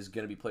currently is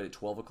going to be played at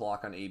 12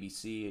 o'clock on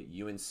ABC.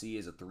 UNC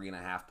is a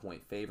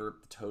 3.5-point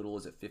favorite. The total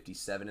is at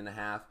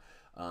 57.5.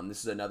 This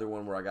is another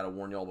one where I got to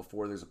warn y'all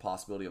before. There's a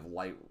possibility of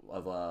light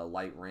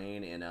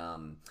rain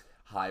and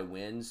high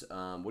winds. What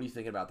are you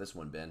thinking about this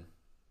one, Ben?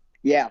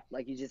 Yeah,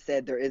 like you just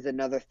said, there is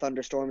another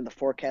thunderstorm in the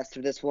forecast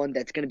for this one.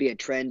 That's going to be a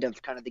trend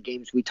of kind of the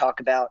games we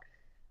talk about.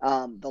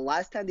 The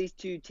last time these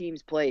two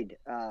teams played,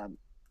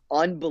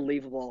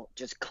 unbelievable,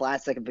 just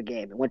classic of a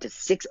game. It went to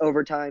 6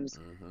 overtimes,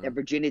 and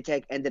Virginia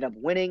Tech ended up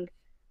winning.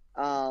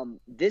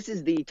 This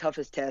is the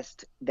toughest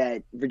test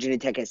that Virginia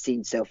Tech has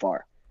seen so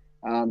far.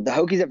 The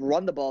Hokies have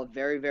run the ball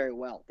very, very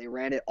well. They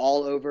ran it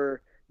all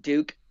over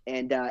Duke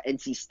and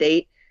NC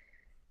State.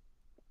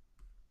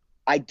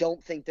 I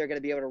don't think they're going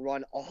to be able to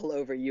run all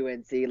over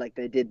UNC like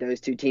they did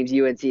those two teams.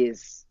 UNC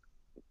is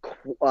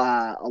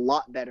a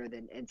lot better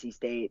than NC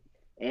State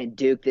and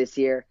Duke this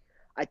year.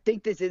 I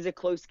think this is a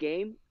close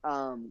game,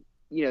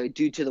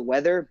 due to the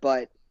weather,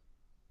 but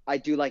I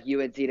do like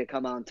UNC to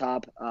come on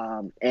top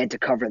and to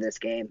cover this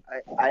game.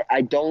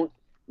 I don't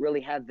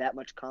really have that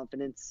much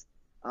confidence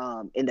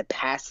in the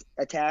pass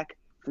attack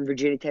from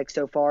Virginia Tech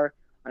so far,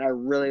 and I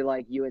really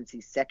like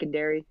UNC's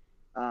secondary.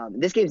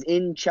 This game's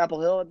in Chapel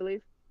Hill, I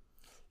believe.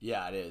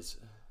 Yeah, it is.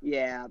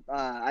 Yeah,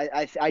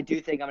 I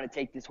do think I'm going to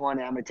take this one,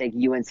 and I'm going to take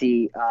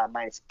UNC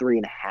minus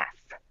 3.5.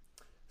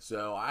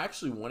 So I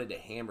actually wanted to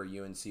hammer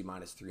UNC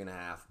minus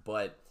 3.5,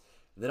 but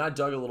then I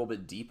dug a little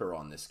bit deeper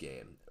on this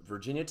game.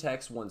 Virginia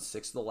Tech's won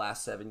 6 of the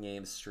last 7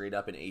 games straight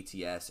up in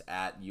ATS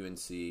at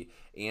UNC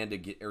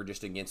or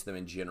just against them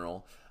in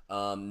general.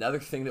 Another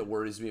thing that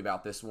worries me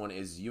about this one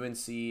is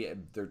UNC,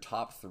 their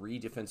top 3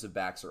 defensive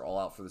backs are all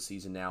out for the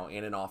season now,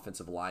 and an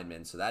offensive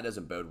lineman, so that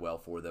doesn't bode well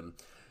for them.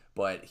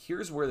 But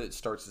here's where it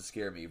starts to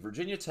scare me.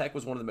 Virginia Tech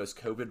was one of the most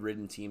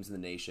COVID-ridden teams in the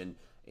nation,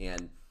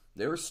 and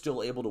they were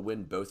still able to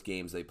win both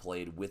games they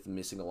played with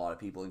missing a lot of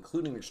people,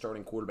 including their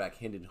starting quarterback,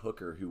 Hendon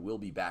Hooker, who will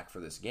be back for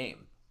this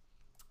game.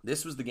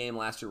 This was the game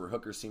last year where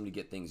Hooker seemed to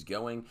get things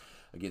going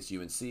against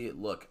UNC.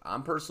 Look,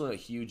 I'm personally a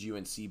huge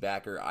UNC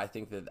backer. I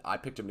think that I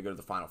picked him to go to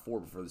the Final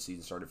Four before the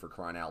season started, for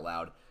crying out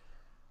loud.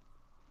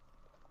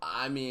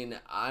 I mean,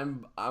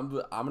 I'm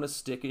gonna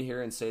stick it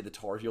here and say the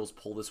Tar Heels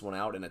pull this one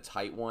out in a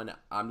tight one.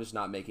 I'm just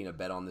not making a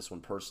bet on this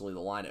one personally. The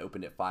line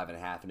opened at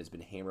 5.5 and has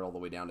been hammered all the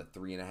way down to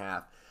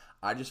 3.5.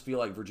 I just feel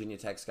like Virginia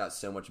Tech's got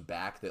so much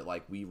back that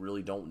we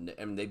really don't.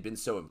 I mean, they've been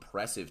so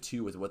impressive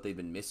too with what they've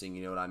been missing.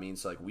 You know what I mean?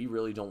 So we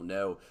really don't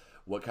know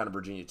what kind of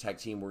Virginia Tech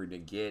team we're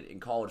going to get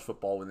in college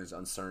football when there's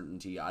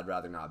uncertainty. I'd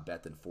rather not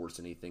bet than force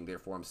anything.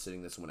 Therefore, I'm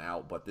sitting this one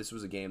out. But this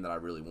was a game that I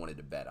really wanted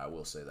to bet. I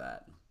will say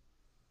that.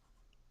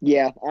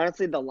 Yeah,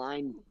 honestly, the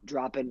line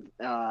dropping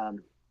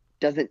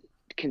doesn't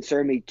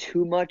concern me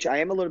too much. I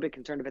am a little bit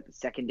concerned about the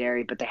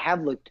secondary, but they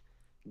have looked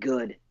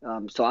good.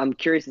 So I'm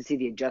curious to see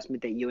the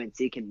adjustment that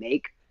UNC can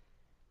make.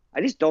 I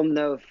just don't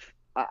know if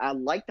I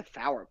like the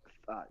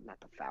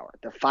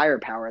the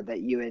firepower that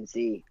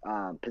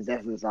UNC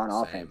possesses on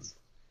offense.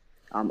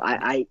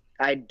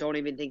 I don't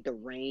even think the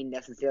rain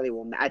necessarily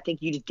will. I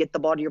think you just get the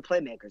ball to your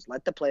playmakers.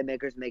 Let the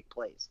playmakers make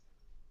plays.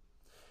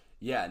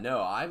 Yeah, no,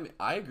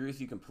 I agree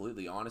with you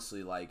completely.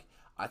 Honestly,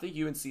 I think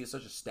UNC is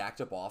such a stacked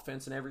up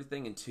offense and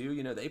everything, and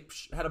two, they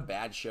had a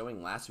bad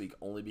showing last week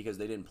only because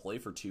they didn't play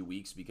for 2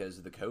 weeks because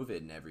of the COVID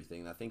and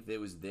everything. I think it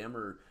was them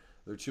or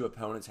their 2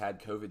 opponents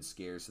had COVID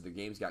scares, so their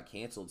games got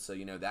canceled. So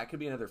that could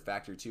be another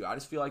factor too. I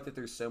just feel like that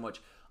there's so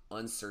much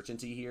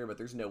uncertainty here, but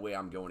there's no way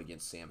I'm going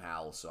against Sam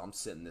Howell, so I'm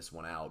sitting this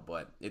one out.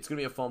 But it's gonna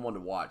be a fun one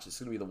to watch. It's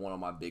gonna be the one on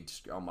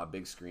my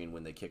big screen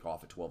when they kick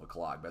off at 12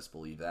 o'clock. Best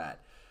believe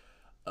that.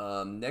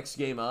 Next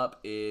game up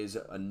is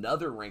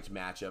another ranked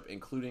matchup,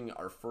 including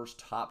our first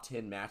top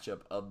 10 matchup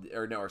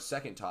our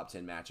second top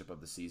 10 matchup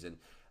of the season.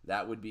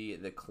 That would be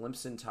the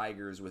Clemson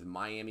Tigers with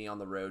Miami on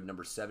the road.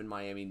 Number 7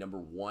 Miami, number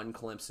 1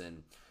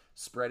 Clemson.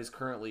 Spread is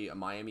currently a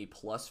Miami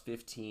plus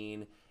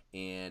 15,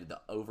 and the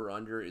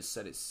over/under is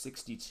set at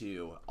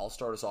 62. I'll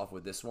start us off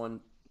with this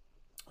one.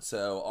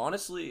 So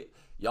honestly,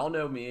 y'all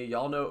know me.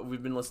 Y'all know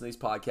we've been listening to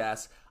these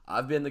podcasts.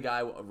 I've been the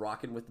guy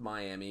rocking with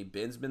Miami.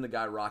 Ben's been the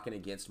guy rocking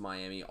against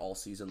Miami all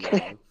season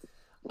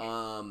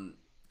long.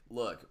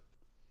 Look,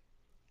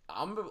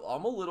 I'm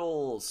a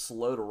little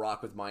slow to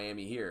rock with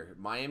Miami here.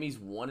 Miami's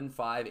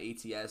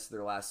 1-5 ATS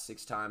their last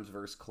 6 times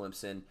versus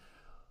Clemson.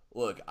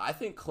 Look, I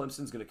think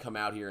Clemson's going to come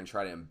out here and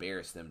try to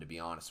embarrass them, to be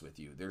honest with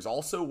you. There's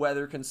also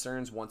weather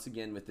concerns once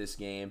again with this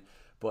game,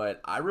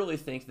 But I really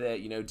think that,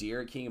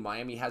 De'Aaron King and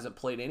Miami hasn't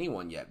played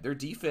anyone yet. Their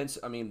defense,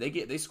 I mean,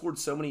 they scored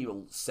so many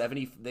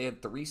 70, they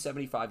had 3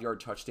 75-yard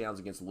touchdowns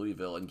against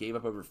Louisville and gave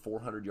up over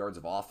 400 yards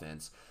of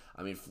offense.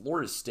 I mean,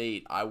 Florida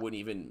State,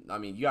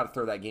 you got to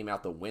throw that game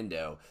out the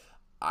window.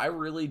 I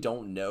really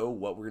don't know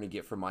what we're going to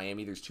get from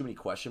Miami. There's too many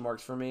question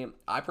marks for me.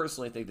 I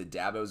personally think that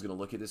Dabo is going to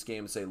look at this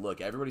game and say,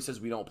 look, everybody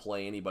says we don't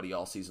play anybody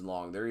all season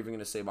long. They're even going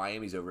to say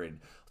Miami's overrated.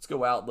 Let's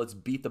go out. Let's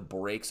beat the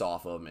brakes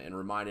off them and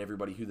remind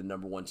everybody who the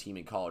number one team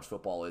in college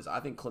football is. I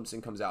think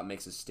Clemson comes out and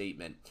makes a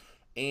statement.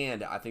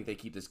 And I think they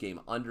keep this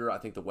game under. I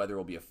think the weather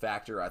will be a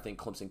factor. I think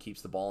Clemson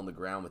keeps the ball on the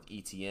ground with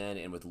Etienne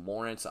and with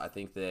Lawrence. I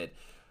think that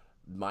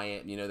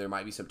there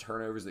might be some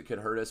turnovers that could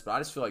hurt us, but I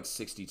just feel like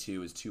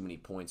 62 is too many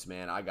points,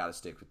 man. I got to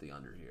stick with the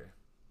under here.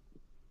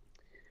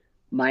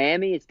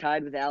 Miami is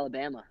tied with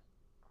Alabama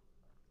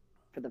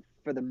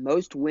for the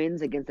most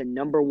wins against a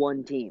number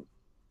one team.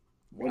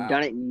 Wow. They've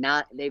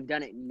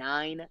done it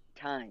 9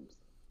 times.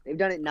 They've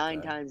done it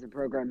 9 times in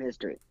program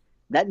history.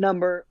 That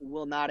number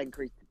will not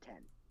increase to 10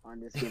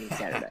 on this given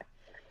Saturday.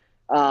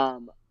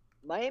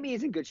 Miami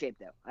is in good shape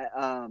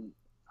though.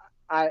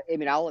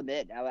 I'll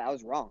admit, I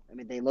was wrong. I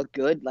mean, they look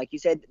good. Like you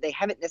said, they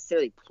haven't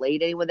necessarily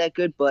played anyone that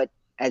good, but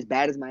as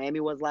bad as Miami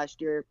was last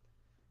year,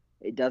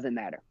 it doesn't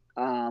matter.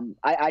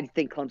 I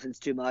think Clemson's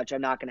too much. I'm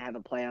not going to have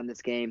a play on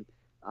this game.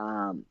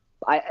 I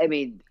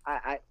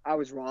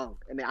was wrong.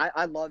 I mean,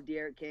 I love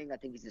De'Aaron King. I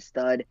think he's a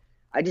stud.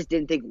 I just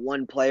didn't think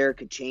one player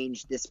could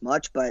change this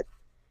much, but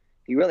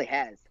he really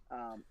has.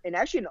 And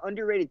actually an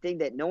underrated thing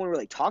that no one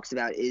really talks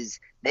about is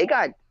they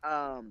got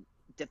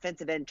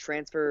defensive end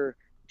transfer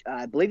 –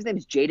 I believe his name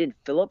is Jaden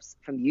Phillips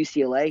from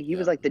UCLA. He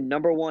was like the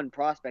number one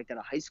prospect out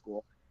of high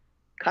school.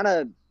 Kind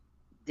of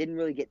didn't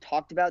really get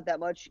talked about that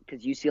much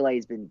because UCLA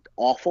has been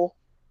awful.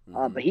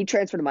 But he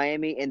transferred to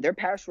Miami, and their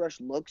pass rush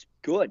looks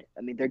good.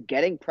 I mean, they're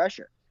getting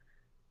pressure.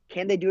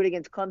 Can they do it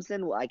against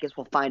Clemson? Well, I guess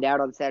we'll find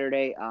out on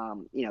Saturday.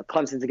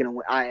 Clemson's going to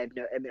win. I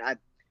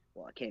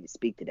can't even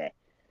speak today.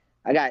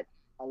 I got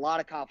a lot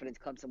of confidence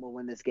Clemson will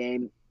win this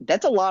game.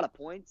 That's a lot of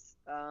points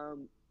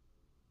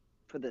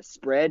for the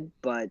spread,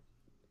 but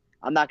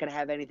I'm not going to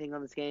have anything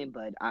on this game,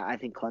 but I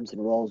think Clemson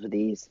rolls with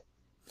ease.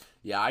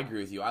 Yeah, I agree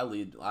with you. I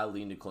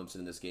lean to Clemson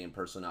in this game.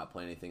 Personally, not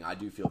playing anything. I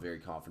do feel very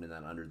confident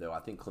in that under, though. I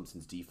think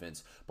Clemson's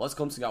defense, plus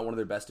Clemson got one of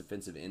their best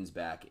defensive ends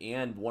back.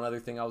 And one other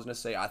thing I was going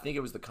to say, I think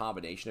it was the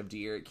combination of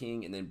De'Aaron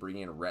King and then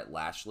bringing in Rhett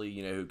Lashley,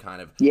 who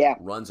kind of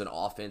runs an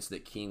offense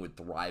that King would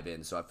thrive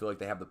in. So I feel like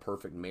they have the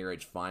perfect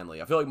marriage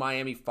finally. I feel like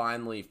Miami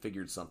finally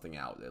figured something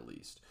out, at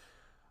least.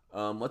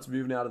 Let's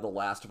move now to the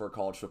last of our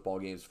college football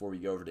games before we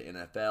go over to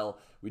NFL.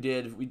 We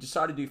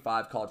decided to do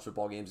 5 college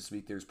football games this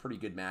week. There's pretty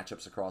good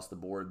matchups across the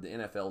board. The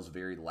NFL is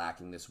very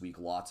lacking this week.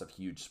 Lots of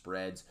huge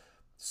spreads.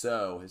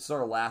 So it's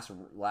our last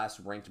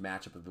ranked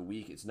matchup of the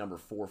week. It's number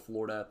 4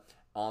 Florida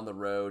on the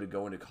road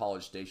going to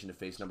College Station to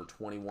face number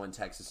 21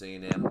 Texas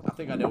A&M. I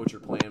think I know what you're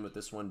playing with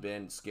this one,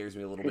 Ben. It scares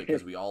me a little bit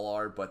because we all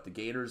are. But the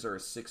Gators are a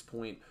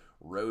 6-point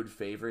road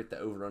favorite. The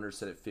over/under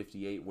set at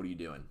 58. What are you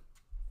doing?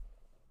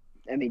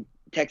 I mean,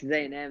 Texas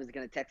A&M is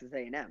going to Texas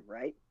A&M,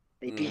 right?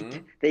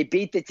 They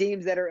beat the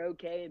teams that are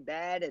okay and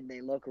bad, and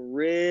they look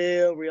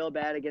real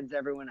bad against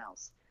everyone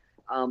else.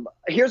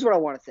 Here's what I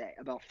want to say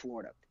about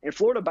Florida. And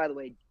Florida, by the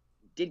way,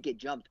 did get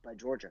jumped by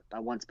Georgia by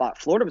 1 spot.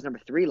 Florida was number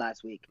 3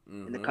 last week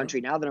in the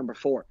country. Now they're number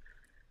 4.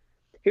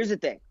 Here's the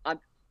thing. I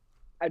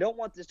don't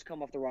want this to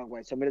come off the wrong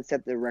way, so I'm going to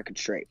set the record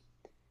straight.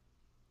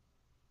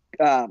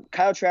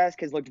 Kyle Trask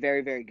has looked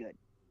very, very good.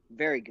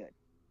 Very good.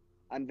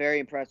 I'm very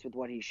impressed with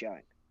what he's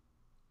showing.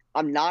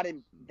 I'm not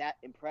that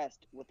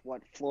impressed with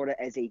what Florida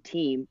as a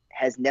team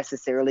has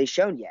necessarily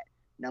shown yet.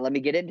 Now, let me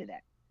get into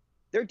that.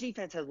 Their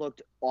defense has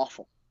looked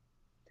awful.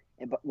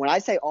 But when I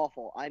say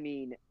awful, I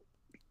mean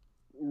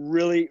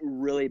really,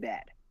 really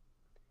bad.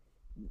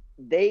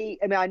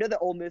 I know that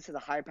Ole Miss is a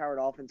high-powered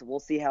offense, and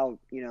we'll see how,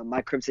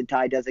 my Crimson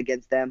Tide does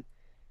against them.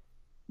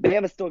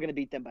 Bama's still going to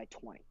beat them by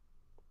 20.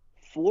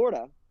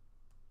 Florida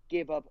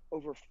gave up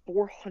over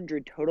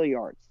 400 total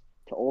yards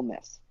to Ole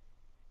Miss.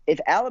 If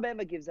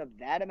Alabama gives up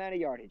that amount of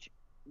yardage,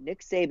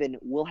 Nick Saban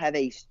will have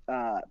a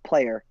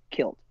player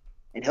killed,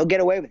 and he'll get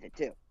away with it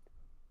too.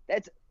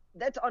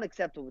 That's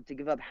unacceptable to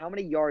give up how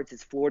many yards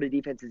his Florida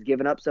defense has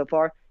given up so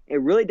far. It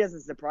really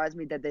doesn't surprise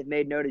me that they've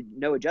made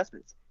no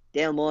adjustments.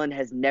 Dan Mullen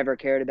has never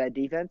cared about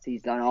defense.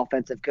 He's an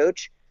offensive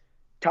coach.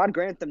 Todd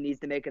Grantham needs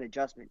to make an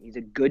adjustment. He's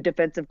a good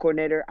defensive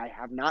coordinator. I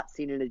have not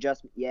seen an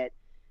adjustment yet.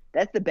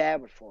 That's the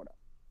bad with Florida.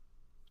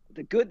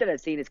 The good that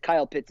I've seen is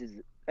Kyle Pitts.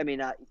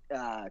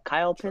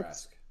 Kyle Pitts.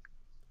 Trask.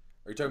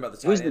 Are you talking about the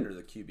tight end or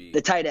the QB?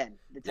 The tight end.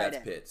 That's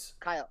Pitts.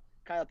 Kyle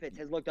Pitts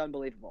has looked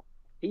unbelievable.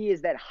 He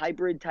is that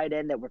hybrid tight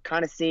end that we're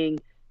kind of seeing,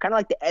 kind of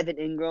like the Evan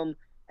Ingram,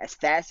 as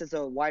fast as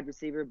a wide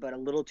receiver, but a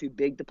little too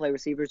big to play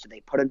receiver, so they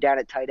put him down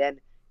at tight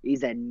end.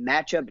 He's a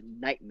matchup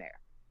nightmare.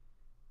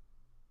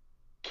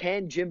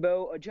 Can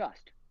Jimbo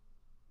adjust?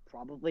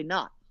 Probably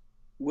not.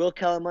 Will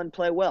Kellerman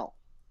play well?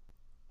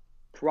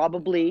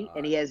 Probably,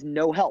 and he has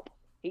no help.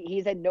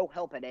 He's had no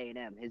help at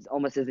A&M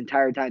almost his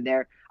entire time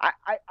there.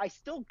 I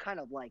still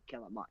kind of like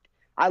Kellen Mond.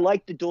 I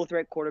like the dual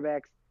threat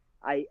quarterbacks.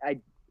 I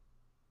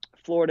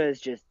Florida is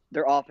just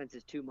their offense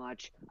is too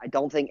much. I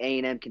don't think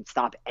A&M can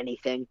stop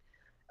anything.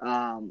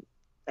 And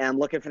I'm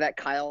looking for that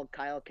Kyle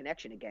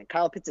connection again.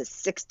 Kyle Pitts has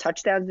 6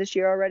 touchdowns this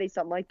year already,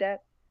 something like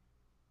that.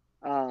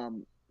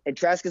 And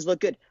Trask has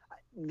looked good.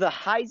 The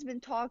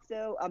Heisman talk,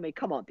 though, I mean,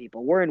 come on,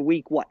 people. We're in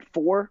week,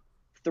 4,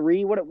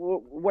 3,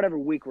 whatever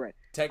week we're in.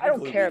 Technically, I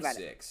don't care week about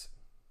 6.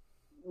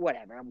 it.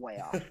 Whatever, I'm way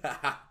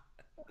off.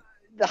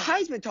 The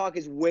Heisman talk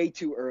is way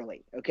too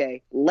early,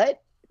 okay?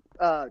 Let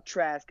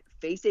Trask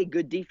face a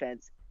good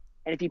defense,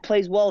 and if he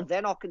plays well,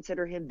 then I'll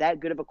consider him that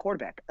good of a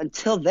quarterback.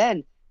 Until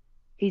then,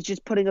 he's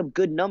just putting up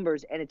good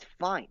numbers, and it's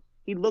fine.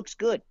 He looks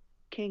good.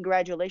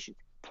 Congratulations.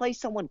 Play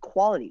someone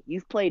quality.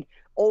 You've played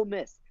Ole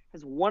Miss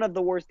has one of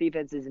the worst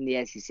defenses in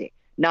the SEC.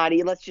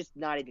 Let's just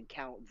not even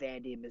count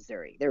Vandy and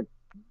Missouri. They're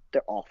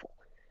awful.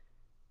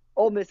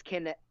 Ole Miss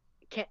can't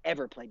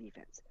ever play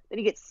defense. Then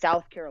you get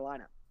South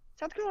Carolina.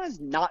 South Carolina's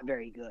not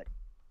very good.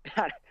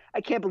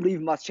 I can't believe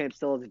Muschamp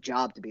still has a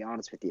job, to be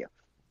honest with you.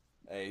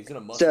 Hey, he's gonna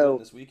win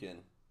this weekend.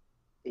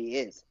 He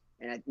is.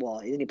 And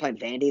isn't he playing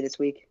Vandy this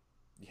week?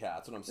 Yeah,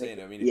 that's what I'm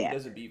saying. I mean, if he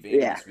doesn't beat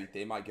Vandy this week,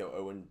 they might go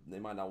 0 and they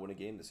might not win a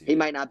game this year. He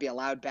might not be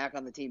allowed back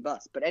on the team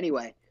bus. But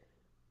anyway,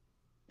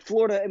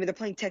 Florida, I mean, they're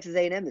playing Texas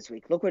A&M this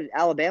week. Look what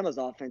Alabama's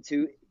offense,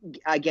 who,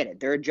 I get it,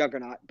 they're a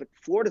juggernaut, but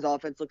Florida's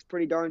offense looks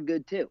pretty darn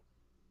good too.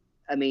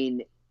 I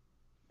mean,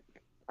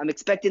 I'm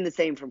expecting the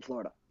same from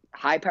Florida.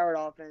 High-powered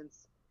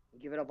offense,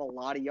 give it up a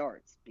lot of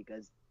yards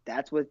because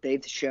that's what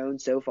they've shown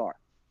so far.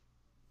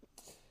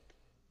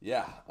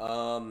 Yeah,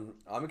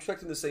 I'm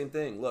expecting the same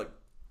thing. Look,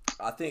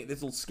 I think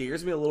this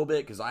scares me a little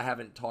bit because I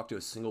haven't talked to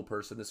a single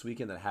person this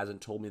weekend that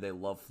hasn't told me they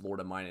love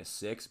Florida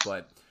 -6.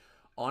 But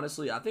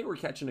honestly, I think we're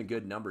catching a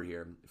good number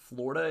here.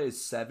 Florida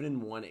is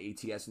 7-1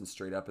 ATS and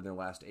straight up in their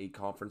last 8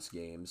 conference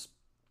games.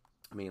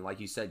 I mean, like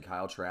you said,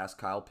 Kyle Trask,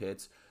 Kyle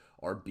Pitts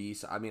are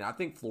beasts. I mean, I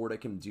think Florida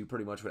can do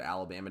pretty much what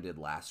Alabama did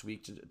last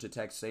week to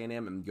Texas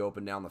A&M and go up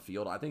and down the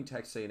field. I think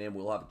Texas A&M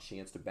will have a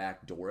chance to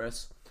backdoor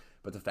us.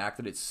 But the fact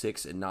that it's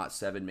 6 and not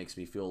 7 makes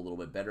me feel a little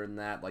bit better than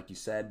that. Like you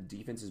said,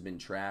 defense has been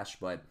trash,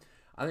 but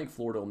I think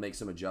Florida will make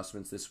some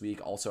adjustments this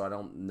week. Also,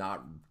 I'm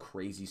not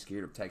crazy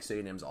scared of Texas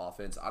A&M's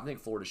offense. I think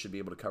Florida should be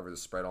able to cover the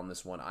spread on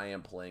this one. I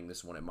am playing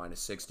this one at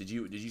 -6. Did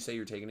you say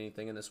you're taking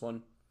anything in this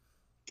one?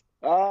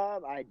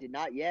 I did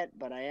not yet,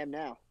 but I am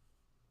now.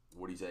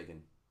 What are you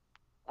taking?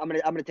 I'm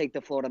gonna take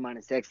the Florida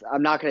 -6.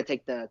 I'm not gonna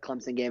take the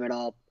Clemson game at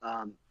all.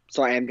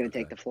 So I am gonna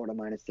take the Florida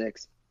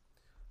 -6.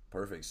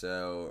 Perfect.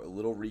 So a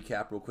little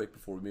recap real quick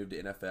before we move to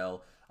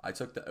NFL. I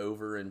took the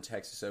over in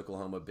Texas,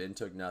 Oklahoma. Ben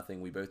took nothing.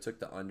 We both took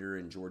the under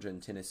in Georgia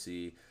and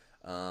Tennessee.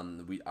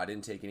 I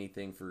didn't take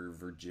anything for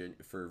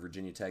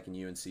Virginia Tech and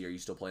UNC. Are you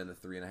still playing the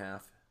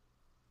 3.5?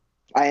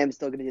 I am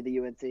still going to do the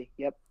UNC.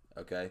 Yep.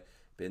 Okay.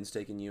 Ben's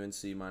taking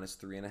UNC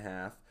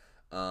 -3.5.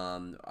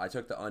 I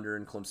took the under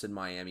in Clemson,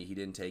 Miami. He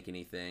didn't take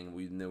anything.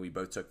 We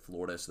both took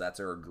Florida, so that's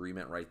our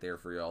agreement right there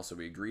for y'all. So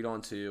we agreed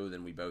on 2,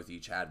 then we both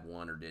each had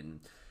 1 or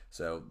didn't.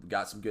 So we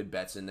got some good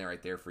bets in there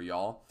right there for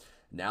y'all.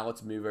 Now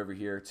let's move over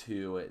here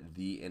to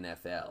the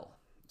NFL.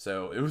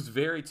 So it was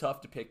very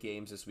tough to pick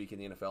games this week in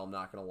the NFL, I'm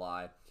not going to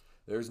lie.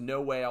 There's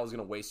no way I was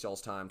going to waste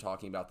y'all's time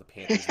talking about the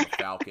Panthers and the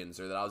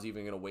Falcons, or that I was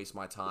even going to waste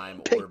my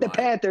time. Pick the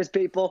Panthers,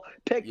 people.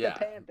 Pick the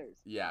Panthers.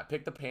 Yeah,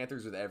 pick the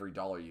Panthers with every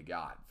dollar you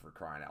got, for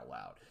crying out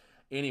loud.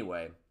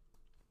 Anyway,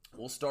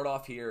 we'll start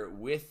off here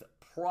with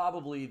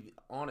probably,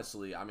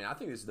 honestly, I mean, I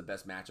think this is the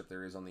best matchup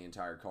there is on the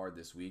entire card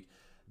this week.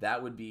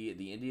 That would be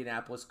the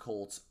Indianapolis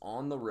Colts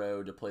on the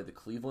road to play the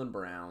Cleveland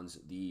Browns.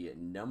 The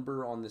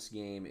number on this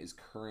game is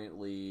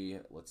currently,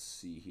 let's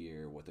see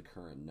here what the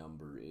current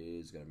number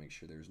is. Got to make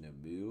sure there's no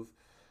move.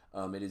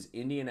 It is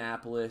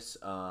Indianapolis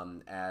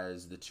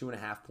as the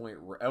 2.5 point.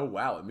 Oh,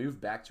 wow. It moved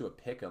back to a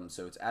pick 'em.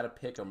 So it's at a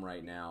pick 'em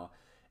right now.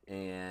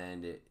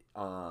 And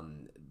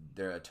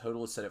their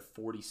total is set at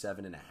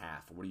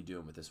 47.5. What are you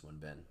doing with this one,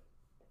 Ben?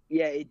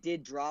 Yeah, it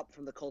did drop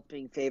from the Colts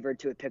being favored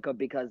to a pickup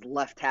because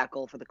left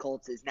tackle for the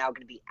Colts is now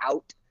going to be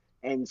out,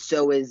 and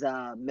so is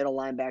middle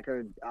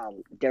linebacker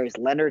Darius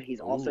Leonard.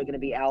 He's also going to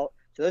be out.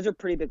 So those are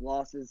pretty big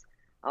losses.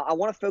 I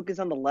want to focus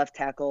on the left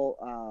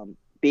tackle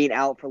being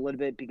out for a little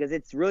bit because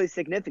it's really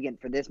significant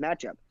for this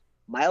matchup.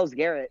 Myles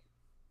Garrett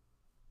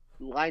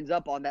lines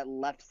up on that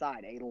left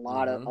side a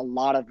lot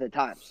of the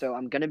time. So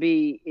it's going to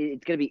be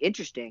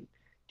interesting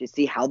to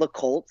see how the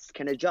Colts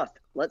can adjust.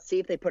 Let's see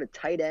if they put a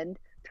tight end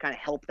to kind of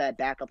help that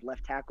backup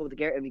left tackle with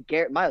Garrett. I mean,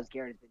 Myles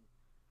Garrett has been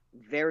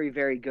very,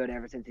 very good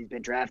ever since he's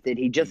been drafted.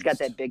 He just got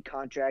that big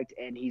contract,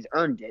 and he's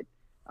earned it.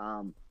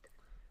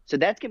 So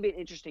that's going to be an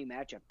interesting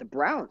matchup. The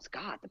Browns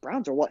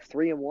are what,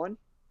 3-1? Is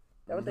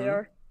that what they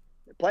are?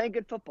 They're playing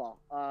good football.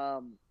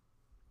 I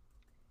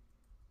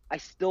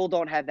still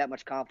don't have that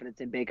much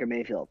confidence in Baker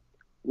Mayfield.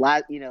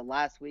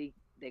 Last week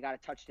they got a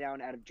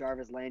touchdown out of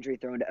Jarvis Landry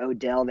thrown to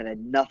Odell that had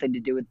nothing to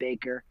do with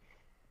Baker.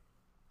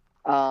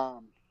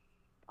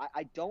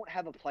 I don't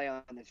have a play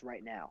on this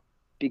right now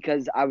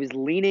because I was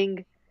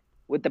leaning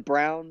with the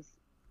Browns,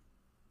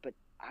 but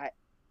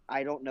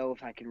I don't know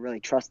if I can really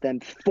trust them.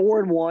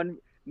 4-1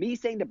 Me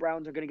saying the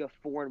Browns are going to go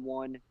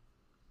 4-1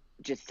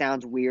 just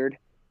sounds weird,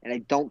 and I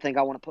don't think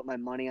I want to put my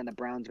money on the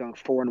Browns going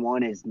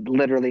 4-1. It's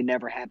literally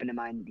never happened in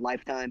my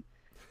lifetime.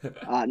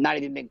 Not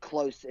even been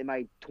close in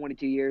my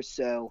 22 years.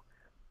 So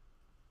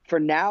for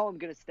now, I'm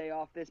going to stay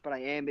off this, but I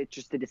am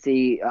interested to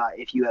see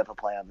if you have a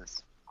play on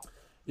this.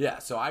 Yeah,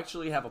 so I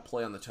actually have a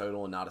play on the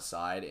total and not a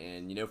side.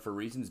 And, for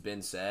reasons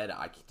Ben said,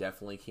 I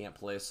definitely can't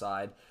play a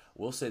side.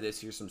 We'll say this.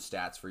 Here's some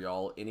stats for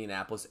y'all.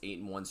 Indianapolis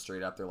 8-1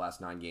 straight up their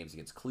last 9 games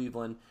against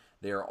Cleveland.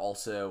 They are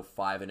also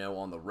 5-0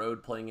 on the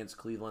road playing against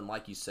Cleveland.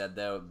 Like you said,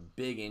 though,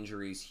 big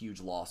injuries,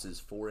 huge losses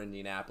for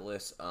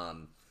Indianapolis.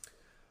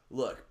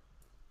 Look,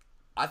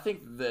 I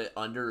think the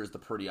under is the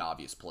pretty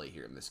obvious play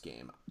here in this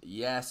game.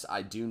 Yes,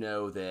 I do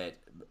know that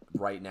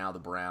right now the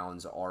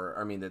Browns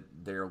that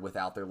they're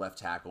without their left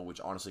tackle,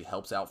 which honestly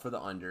helps out for the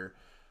under.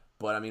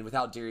 But,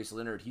 without Darius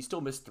Leonard, he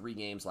still missed 3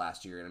 games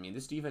last year. And,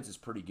 this defense is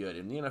pretty good.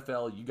 In the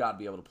NFL, you got to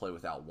be able to play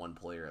without one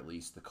player at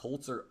least. The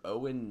Colts are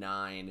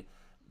 0-9,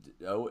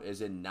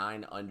 as in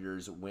 9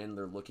 unders when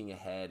they're looking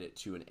ahead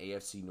to an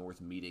AFC North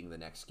meeting the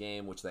next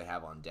game, which they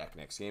have on deck.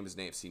 Next game is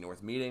an AFC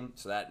North meeting,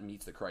 so that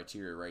meets the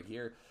criteria right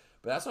here.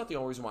 But that's not the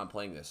only reason why I'm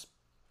playing this.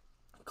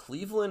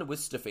 Cleveland with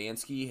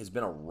Stefanski has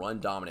been a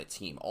run-dominant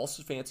team. All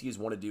Stefanski has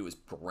wanted to do is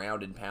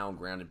ground and pound,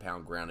 ground and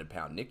pound, ground and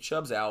pound. Nick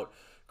Chubb's out.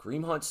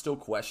 Kareem Hunt's still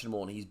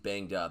questionable, and he's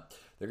banged up.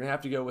 They're going to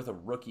have to go with a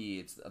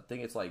rookie. I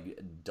think it's like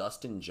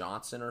Dustin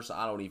Johnson or so.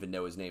 I don't even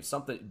know his name.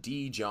 Something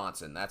D.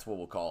 Johnson. That's what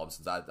we'll call him,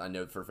 since I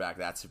know for a fact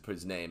that's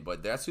his name.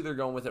 But that's who they're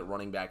going with at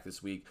running back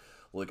this week.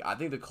 Look, I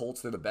think the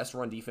Colts, they're the best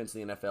run defense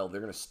in the NFL.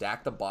 They're going to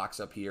stack the box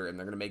up here, and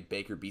they're going to make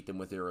Baker beat them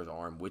with his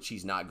arm, which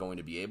he's not going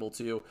to be able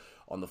to.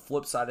 On the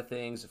flip side of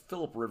things,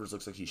 Phillip Rivers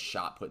looks like he's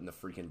shot putting the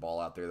freaking ball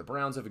out there. The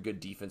Browns have a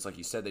good defense. Like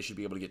you said, they should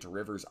be able to get to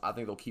Rivers. I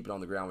think they'll keep it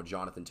on the ground with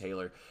Jonathan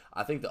Taylor.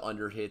 I think the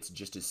under hits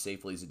just as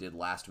safely as it did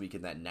last week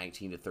in that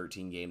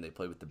 19-13 game they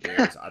played with the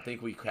Bears. I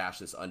think we cash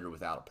this under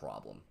without a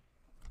problem.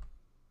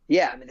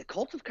 Yeah, the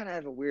Colts have kind of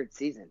had a weird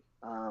season.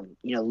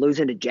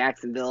 Losing to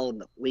Jacksonville in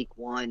the week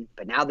 1,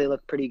 but now they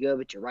look pretty good.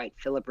 But you're right,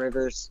 Phillip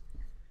Rivers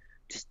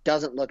just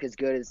doesn't look as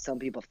good as some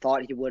people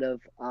thought he would have.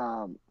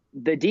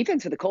 The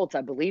defense for the Colts,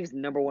 I believe, is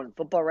number 1 in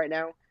football right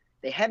now.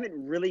 They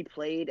haven't really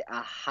played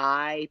a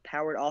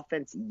high-powered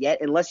offense yet,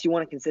 unless you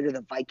want to consider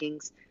the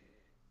Vikings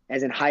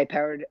as in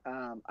high-powered.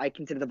 I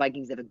consider the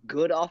Vikings have a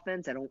good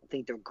offense. I don't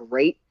think they're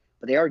great,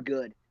 but they are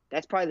good.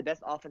 That's probably the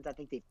best offense I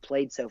think they've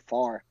played so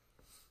far.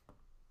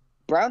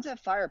 Browns have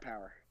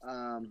firepower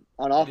on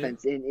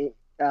offense, and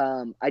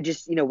I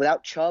just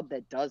without Chubb,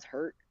 that does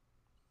hurt.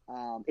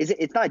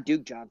 It's not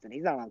Duke Johnson.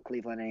 He's not on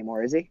Cleveland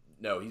anymore, is he?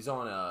 No, he's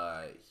on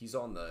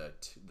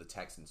the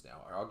Texans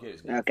now. I'll get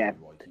his name okay.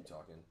 While you keep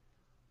talking.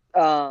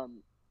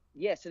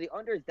 Yeah. So the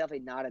under is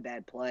definitely not a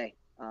bad play.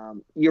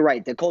 You're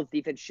right. The Colts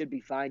defense should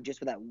be fine just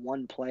with that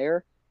one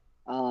player.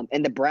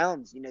 And the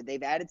Browns,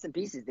 they've added some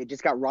pieces. They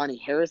just got Ronnie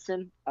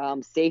Harrison,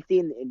 safety,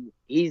 and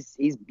he's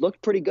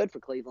looked pretty good for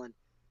Cleveland.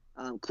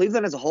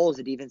 Cleveland as a whole, as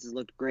a defense, has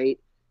looked great.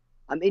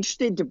 I'm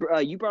interested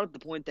to you brought up the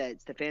point that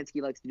Stefanski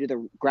likes to do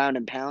the ground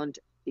and pound.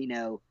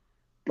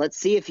 Let's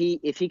see if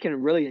he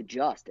can really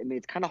adjust.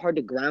 It's kind of hard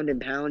to ground and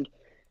pound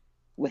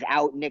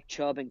without Nick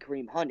Chubb and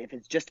Kareem Hunt. If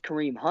it's just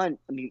Kareem Hunt,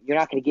 you're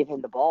not going to give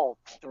him the ball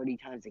 30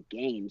 times a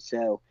game.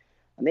 So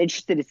I'm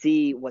interested to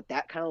see what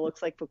that kind of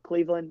looks like for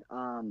Cleveland.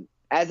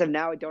 As of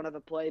now, I don't have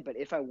a play, but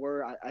if I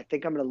were, I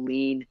think I'm going to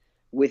lean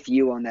with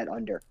you on that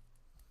under.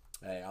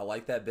 Hey, I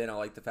like that, Ben. I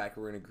like the fact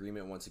we're in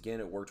agreement once again.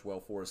 It worked well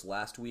for us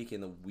last week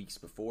and the weeks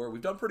before. We've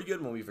done pretty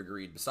good when we've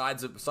agreed.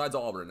 Besides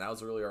Auburn, that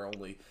was really our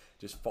only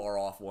just far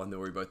off one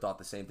where we both thought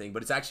the same thing.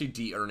 But it's actually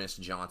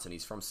D'Ernest Johnson.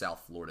 He's from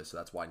South Florida, so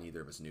that's why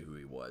neither of us knew who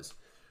he was.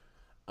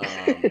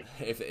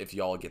 If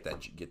y'all get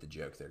the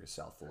joke there,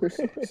 South Florida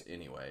sucks.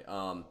 Anyway,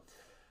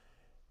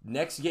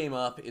 next game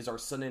up is our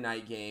Sunday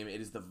night game.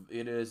 It is the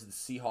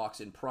Seahawks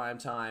in prime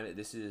time.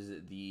 This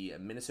is the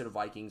Minnesota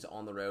Vikings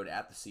on the road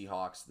at the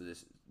Seahawks. The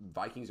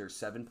Vikings are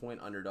 7-point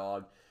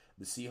underdog.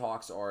 The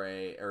Seahawks are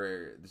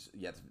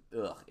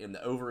and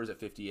the over is at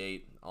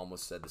 58.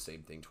 Almost said the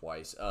same thing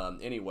twice.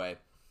 Anyway,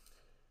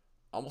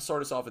 I'm gonna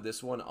start us off with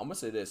this one. I'm gonna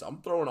say this. I'm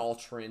throwing all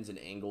trends and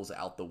angles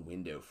out the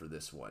window for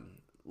this one.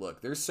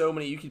 Look, there's so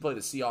many. You can play the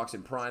Seahawks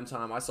in prime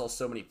time. I saw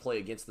so many play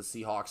against the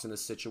Seahawks in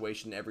this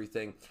situation and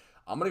everything.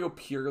 I'm going to go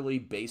purely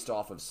based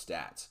off of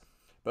stats.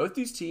 Both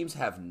these teams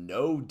have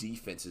no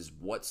defenses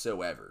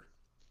whatsoever.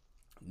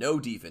 No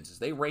defenses.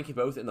 They rank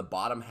both in the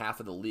bottom half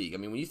of the league.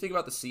 When you think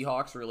about the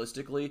Seahawks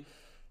realistically,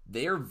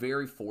 they are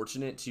very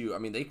fortunate to,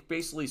 they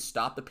basically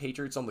stopped the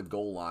Patriots on the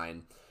goal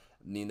line.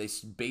 They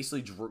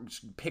basically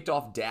picked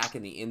off Dak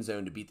in the end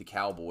zone to beat the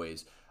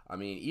Cowboys.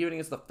 Even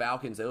against the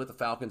Falcons, they let the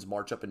Falcons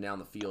march up and down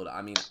the field.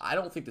 I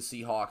don't think the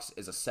Seahawks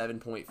as a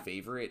 7-point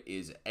favorite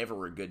is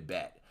ever a good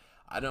bet.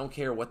 I don't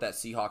care what that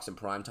Seahawks in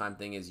primetime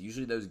thing is.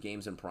 Usually those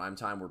games in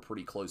primetime were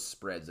pretty close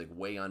spreads, like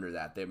way under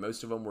that.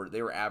 Most of them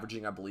were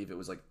averaging, I believe it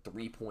was like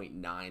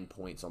 3.9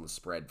 points on the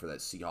spread for that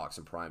Seahawks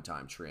in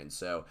primetime trend.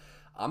 So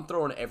I'm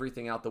throwing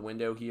everything out the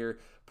window here.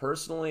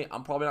 Personally,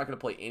 I'm probably not going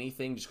to play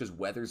anything just because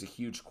weather's a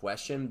huge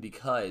question,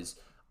 because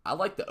I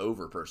like the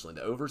over personally.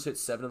 The over's hit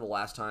 7 of the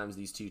last times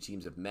these two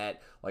teams have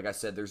met. Like I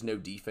said, there's no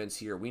defense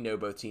here. We know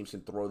both teams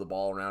can throw the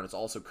ball around. It's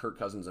also Kirk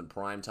Cousins in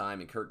prime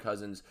time, and Kirk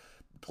Cousins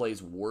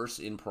plays worse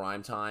in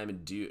prime time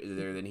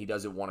than he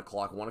does at 1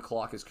 o'clock. 1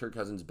 o'clock is Kirk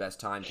Cousins' best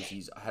time because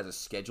he has a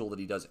schedule that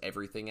he does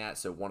everything at,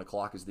 so 1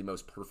 o'clock is the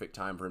most perfect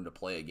time for him to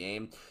play a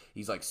game.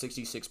 He's like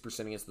 66%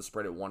 against the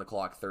spread at 1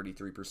 o'clock,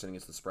 33%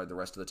 against the spread the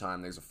rest of the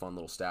time. There's a fun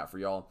little stat for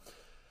y'all.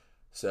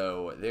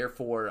 So,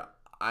 therefore,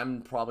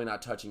 I'm probably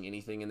not touching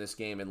anything in this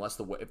game unless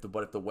if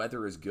the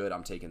weather is good,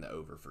 I'm taking the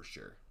over for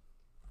sure.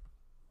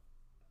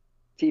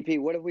 TP,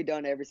 what have we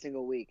done every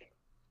single week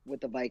with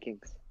the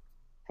Vikings?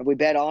 Have we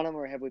bet on them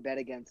or have we bet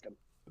against them?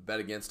 Bet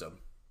against them.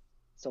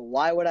 So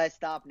why would I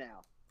stop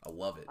now? I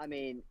love it. I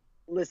mean,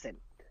 listen,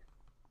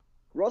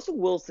 Russell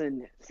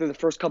Wilson through the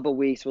first couple of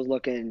weeks was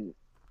looking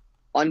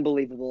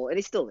unbelievable, and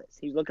he still is.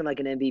 He's looking like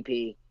an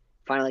MVP,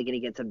 finally going to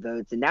get some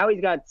votes, and now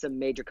he's got some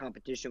major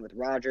competition with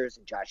Rodgers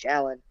and Josh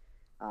Allen.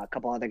 A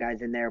couple other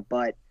guys in there,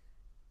 but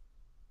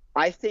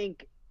I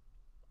think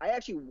I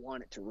actually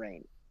want it to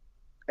rain.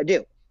 I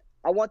do.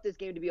 I want this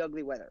game to be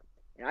ugly weather.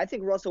 And I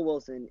think Russell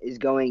Wilson is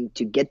going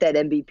to get that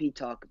MVP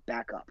talk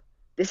back up.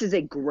 This is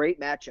a great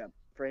matchup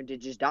for him to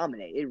just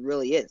dominate. It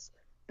really is.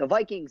 The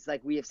Vikings,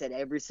 like we have said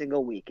every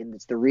single week, and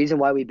it's the reason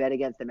why we bet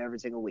against them every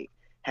single week,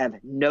 have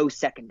no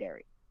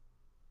secondary.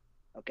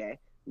 Okay?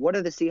 What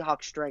are the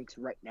Seahawks' strengths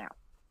right now?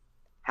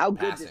 How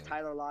good does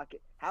Tyler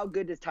Lockett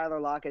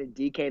and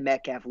DK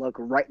Metcalf look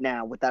right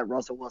now with that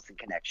Russell Wilson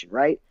connection,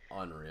 right?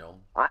 Unreal.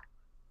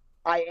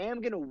 I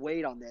am going to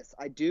wait on this.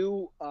 I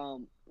do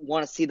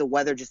want to see the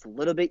weather just a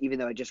little bit, even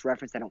though I just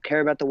referenced I don't care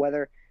about the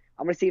weather.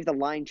 I'm going to see if the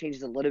line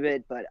changes a little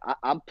bit, but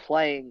I'm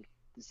playing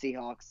the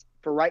Seahawks.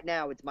 For right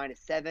now, it's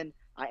 -7.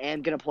 I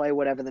am going to play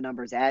whatever the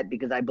number's at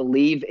because I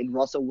believe in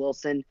Russell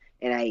Wilson,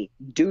 and I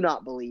do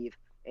not believe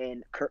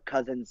in Kirk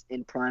Cousins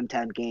in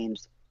primetime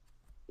games.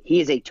 He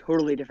is a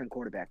totally different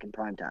quarterback in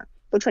primetime.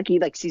 Looks like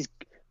he sees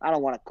 – I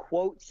don't want to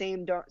quote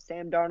Sam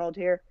Darnold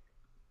here,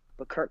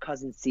 but Kirk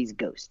Cousins sees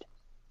ghost.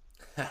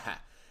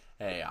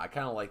 Hey, I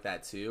kind of like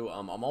that too.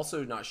 I'm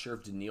also not sure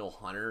if Danielle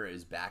Hunter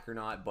is back or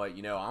not, but,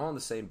 I'm on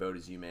the same boat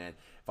as you, man.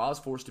 If I was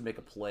forced to make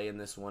a play in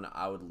this one,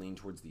 I would lean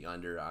towards the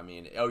under. I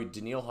mean,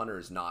 Danielle Hunter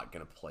is not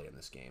going to play in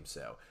this game,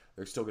 so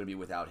they're still going to be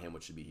without him,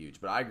 which would be huge.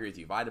 But I agree with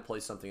you. If I had to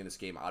play something in this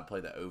game, I'd play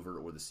the over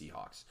or the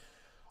Seahawks.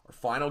 Our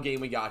final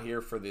game we got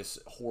here for this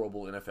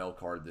horrible NFL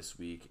card this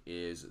week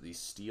is the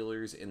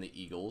Steelers and the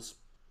Eagles.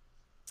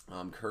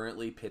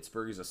 Currently,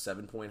 Pittsburgh is a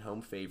 7-point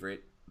home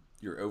favorite.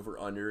 Your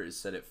over-under is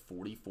set at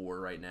 44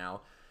 right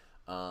now.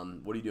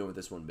 What are you doing with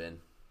this one, Ben?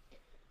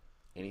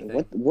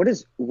 Anything? What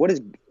is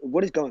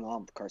going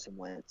on with Carson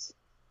Wentz?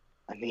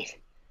 I mean,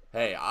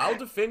 hey, I'll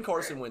defend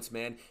Carson Wentz,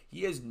 man.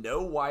 He has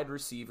no wide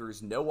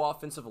receivers, no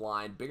offensive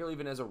line, barely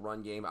even has a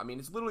run game. I mean,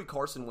 it's literally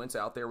Carson Wentz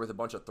out there with a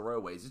bunch of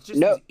throwaways. It's just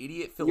these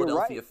idiot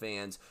Philadelphia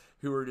fans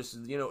who are just,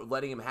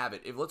 letting him have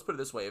it. Let's put it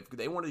this way. If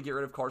they wanted to get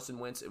rid of Carson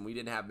Wentz and we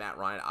didn't have Matt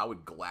Ryan, I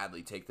would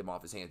gladly take them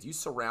off his hands. You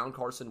surround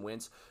Carson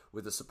Wentz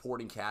with a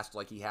supporting cast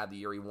like he had the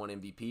year he won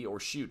MVP, or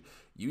shoot,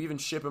 you even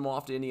ship him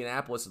off to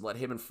Indianapolis and let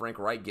him and Frank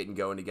Reich get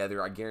going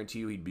together. I guarantee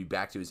you he'd be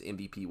back to his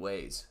MVP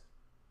ways.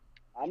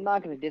 I'm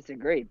not going to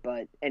disagree,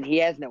 and he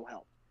has no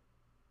help.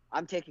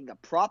 I'm taking a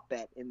prop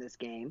bet in this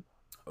game.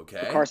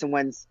 Okay. For Carson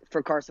Wentz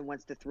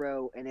to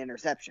throw an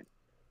interception.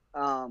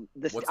 What's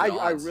the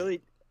odds?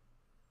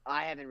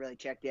 I haven't really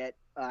checked yet.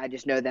 I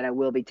just know that I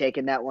will be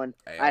taking that one.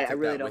 Hey, I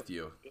really don't. With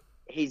you.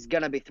 He's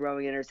going to be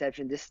throwing an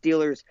interception. This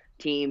Steelers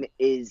team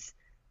is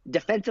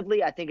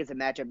defensively, I think, it's a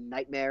matchup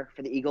nightmare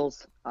for the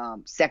Eagles.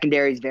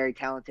 Secondary is very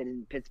talented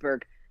in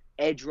Pittsburgh.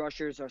 Edge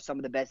rushers are some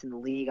of the best in the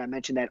league. I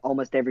mentioned that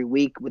almost every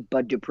week with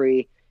Bud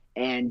Dupree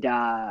and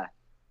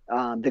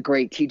the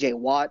great TJ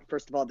Watt.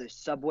 First of all, the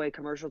Subway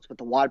commercials with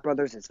the Watt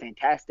brothers is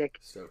fantastic.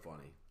 So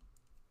funny.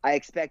 I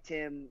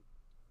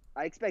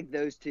expect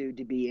those two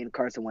to be in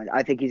Carson Wentz.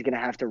 I think he's going to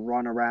have to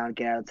run around,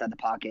 get outside the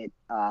pocket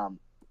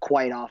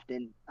quite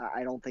often.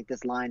 I don't think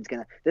this line,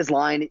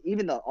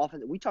 even the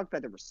offense, we talked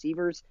about the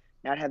receivers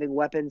not having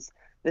weapons.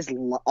 This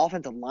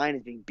offensive line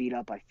is being beat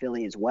up by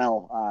Philly as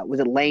well. Was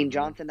it Lane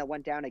Johnson that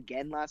went down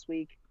again last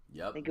week?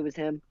 Yep. I think it was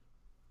him.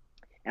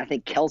 And I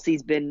think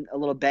Kelsey's been a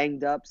little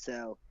banged up,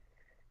 so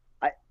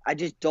I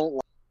just don't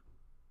like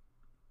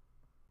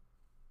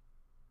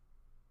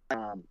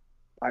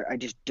I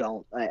just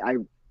don't.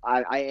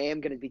 I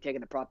am going to be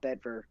taking the prop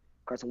bet for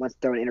Carson Wentz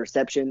throwing an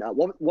interception.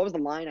 What was the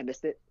line? I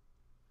missed it.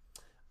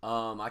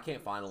 I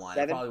can't find a line.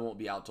 7? It probably won't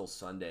be out till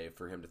Sunday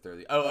for him to throw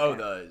the.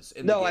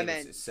 I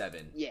meant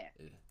 7. Yeah.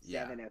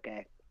 7.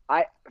 Okay.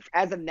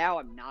 As of now,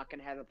 I'm not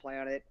going to have a play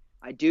on it.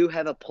 I do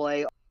have a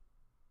play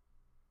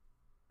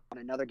on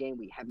another game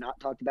we have not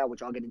talked about,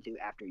 which I'll get into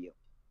after you.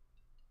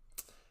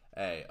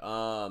 Hey,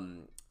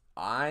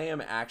 I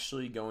am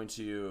actually going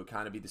to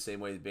kind of be the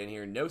same way as Ben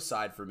here. No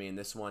side for me in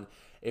this one.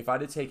 If I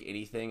had to take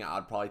anything,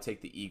 I'd probably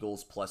take the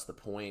Eagles plus the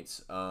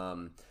points.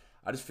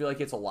 I just feel like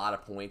it's a lot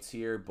of points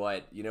here,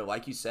 but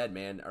like you said,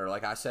 man, or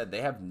like I said,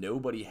 they have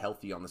nobody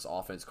healthy on this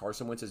offense.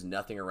 Carson Wentz has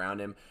nothing around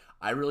him.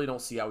 I really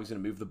don't see how he's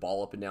going to move the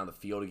ball up and down the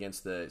field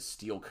against the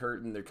steel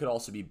curtain. There could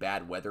also be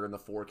bad weather in the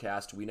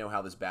forecast. We know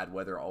how this bad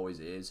weather always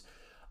is.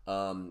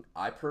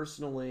 I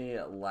personally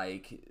and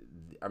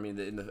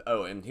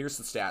here's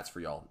the stats for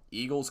y'all.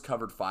 Eagles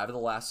covered 5 of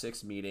the last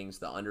 6 meetings.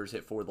 The unders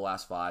hit 4 of the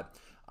last 5.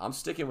 I'm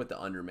sticking with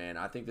the under, man.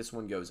 I think this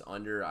one goes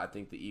under. I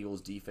think the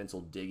Eagles' defense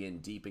will dig in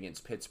deep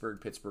against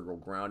Pittsburgh. Pittsburgh will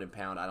ground and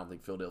pound. I don't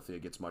think Philadelphia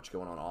gets much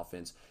going on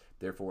offense.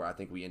 Therefore, I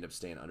think we end up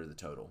staying under the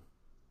total.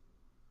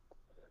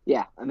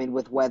 Yeah, I mean,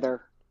 with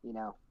weather,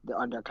 the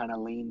under kind of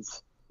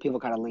leans. People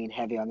kind of lean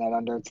heavy on that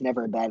under. It's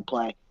never a bad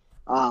play.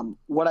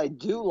 What I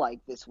do like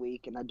this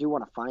week, and I do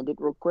want to find it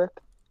real quick.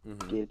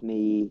 Give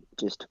me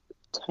just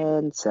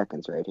 10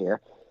 seconds right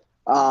here.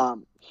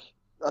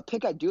 A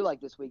pick I do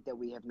like this week that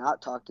we have not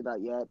talked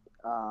about yet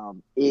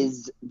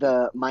is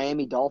the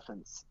Miami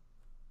Dolphins.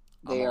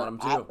 They are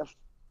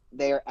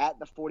at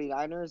the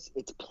 49ers.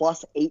 It's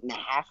plus 8.5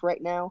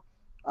 right now.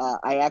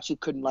 I actually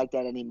couldn't like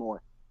that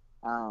anymore.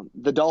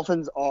 The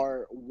Dolphins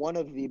are one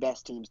of the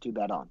best teams to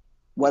bet on,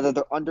 whether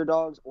they're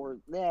underdogs or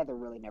they're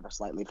really never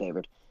slightly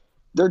favored.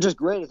 They're just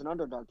great as an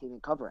underdog team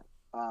in covering.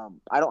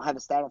 I don't have a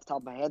stat off the top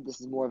of my head.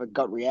 This is more of a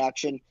gut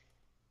reaction.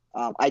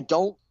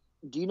 Do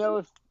you know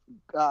if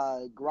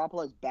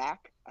Garoppolo's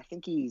back? I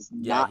think he's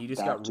not. He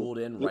just back got ruled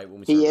in right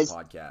when we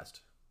started the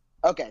podcast.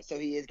 Okay, so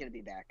he is going to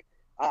be back.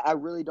 I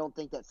really don't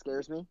think that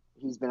scares me.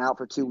 He's been out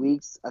for 2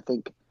 weeks. I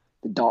think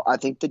the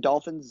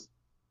Dolphins.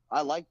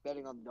 I like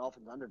betting on the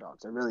Dolphins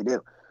underdogs. I really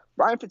do.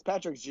 Ryan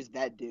Fitzpatrick's just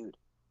that dude.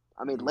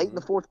 I mean, late in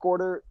the fourth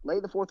quarter,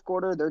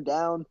 they're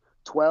down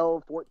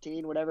 12,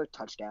 14, whatever,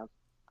 touchdown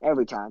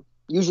every time.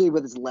 Usually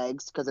with his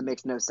legs because it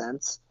makes no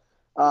sense.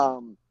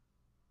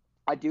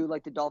 I do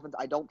like the Dolphins.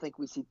 I don't think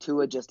we see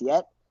Tua just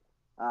yet.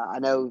 I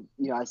know,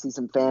 I see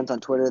some fans on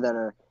Twitter that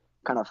are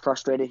kind of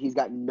frustrated. He's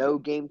got no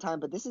game time,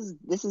 but this is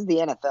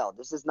the NFL.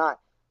 This is not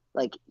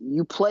like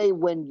you play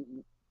when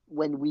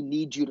we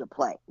need you to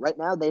play. Right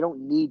now, they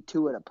don't need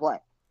Tua to play.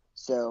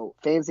 So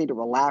fans need to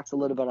relax a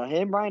little bit on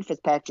him. Ryan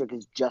Fitzpatrick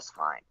is just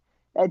fine.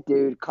 That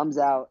dude comes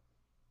out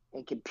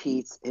and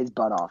competes his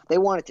butt off. They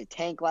wanted to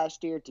tank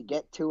last year to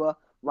get Tua.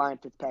 Ryan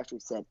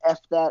Fitzpatrick said, F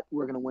that.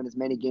 We're going to win as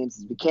many games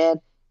as we can.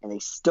 And they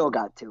still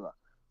got Tua.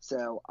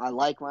 So I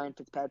like Ryan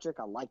Fitzpatrick.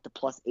 I like the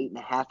plus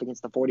 8.5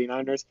 against the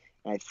 49ers.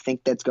 And I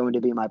think that's going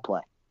to be my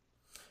play.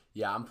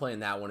 Yeah, I'm playing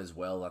that one as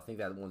well. I think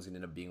that one's going to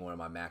end up being one of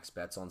my max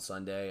bets on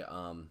Sunday.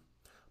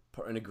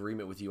 In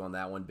agreement with you on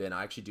that one, Ben.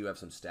 I actually do have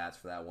some stats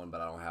for that one,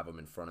 but I don't have them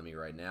in front of me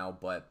right now.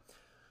 But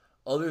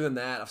other than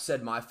that, I've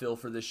said my fill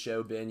for this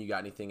show. Ben, you got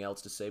anything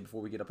else to say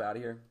before we get up out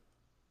of here?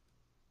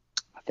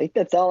 I think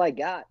that's all I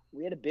got.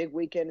 We had a big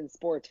weekend in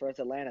sports for us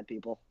Atlanta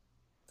people.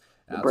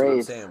 That's what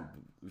I'm saying.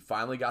 We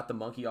finally got the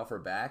monkey off our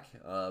back.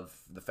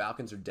 The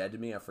Falcons are dead to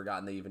me. I've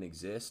forgotten they even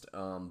exist.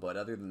 But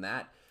other than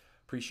that,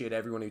 appreciate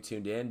everyone who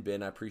tuned in.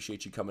 Ben, I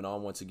appreciate you coming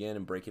on once again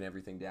and breaking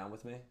everything down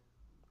with me.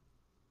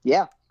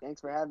 Yeah,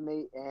 thanks for having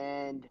me.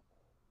 And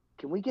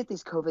can we get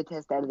these COVID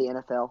tests out of the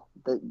NFL?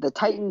 The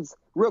Titans,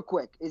 real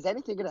quick, is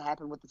anything going to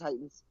happen with the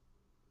Titans?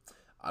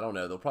 I don't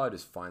know. They'll probably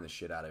just find the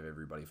shit out of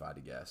everybody if I had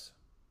to guess.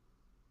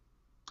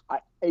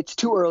 It's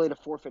too early to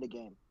forfeit a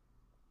game.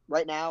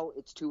 Right now,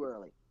 it's too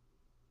early.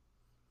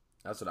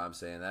 That's what I'm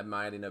saying. That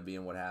might end up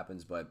being what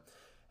happens, but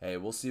hey,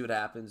 we'll see what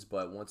happens.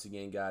 But once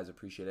again, guys,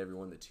 appreciate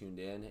everyone that tuned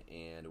in,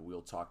 and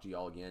we'll talk to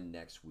y'all again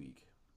next week.